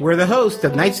Jenny. We're the hosts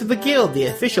of Knights of the Guild, the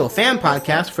official fan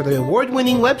podcast for the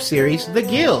award-winning web series, The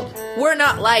Guild. We're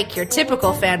not like your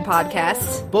typical fan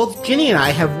podcasts. Both Ginny and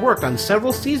I have worked on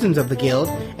several seasons of The Guild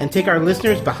and take our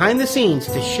listeners behind the scenes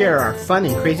to share our fun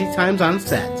and crazy times on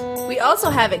set. We also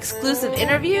have exclusive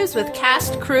interviews with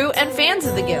cast, crew, and fans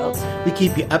of the Guild. We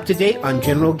keep you up to date on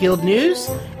general Guild news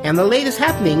and the latest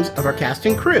happenings of our cast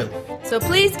and crew. So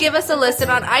please give us a listen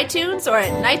on iTunes or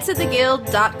at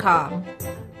knightsoftheguild.com.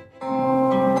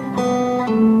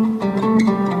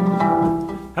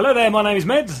 Hello there, my name is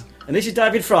Meds. And this is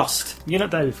David Frost. You're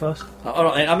not David Frost. All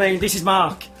right, I mean, this is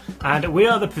Mark. And we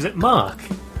are the Mark.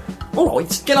 All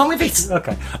right, get on with it.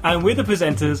 Okay. And we're the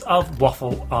presenters of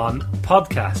Waffle On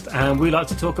Podcast. And we like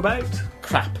to talk about...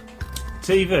 crap.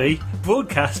 TV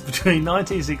broadcast between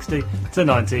 1960 to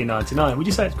 1999. Would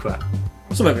you say it's crap?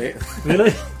 Some of it.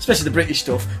 Really? Especially the British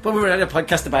stuff. But we've already had a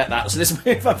podcast about that, so let's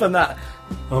move up on that.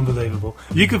 Unbelievable.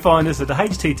 You can find us at the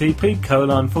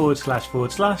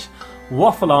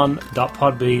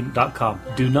http://waffleon.podbean.com.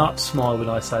 Do not smile when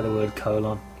I say the word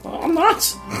colon. Oh, I'm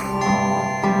not.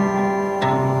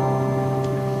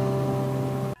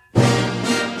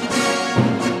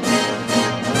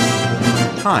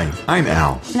 Hi, I'm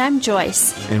Al. And I'm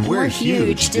Joyce. And we're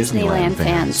huge Disneyland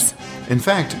fans. In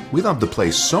fact, we love the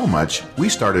place so much, we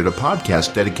started a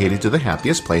podcast dedicated to the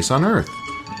happiest place on Earth.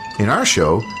 In our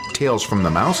show, Tales from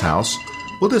the Mouse House,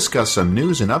 we'll discuss some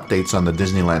news and updates on the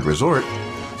Disneyland Resort,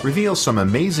 reveal some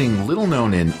amazing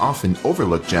little-known and often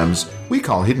overlooked gems we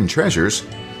call hidden treasures,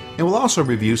 and we'll also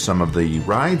review some of the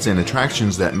rides and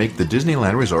attractions that make the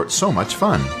Disneyland Resort so much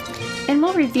fun. And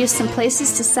we'll review some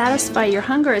places to satisfy your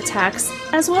hunger attacks,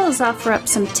 as well as offer up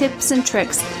some tips and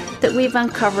tricks that we've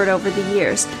uncovered over the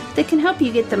years that can help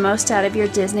you get the most out of your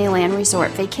Disneyland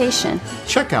Resort vacation.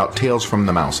 Check out Tales from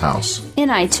the Mouse House in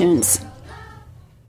iTunes.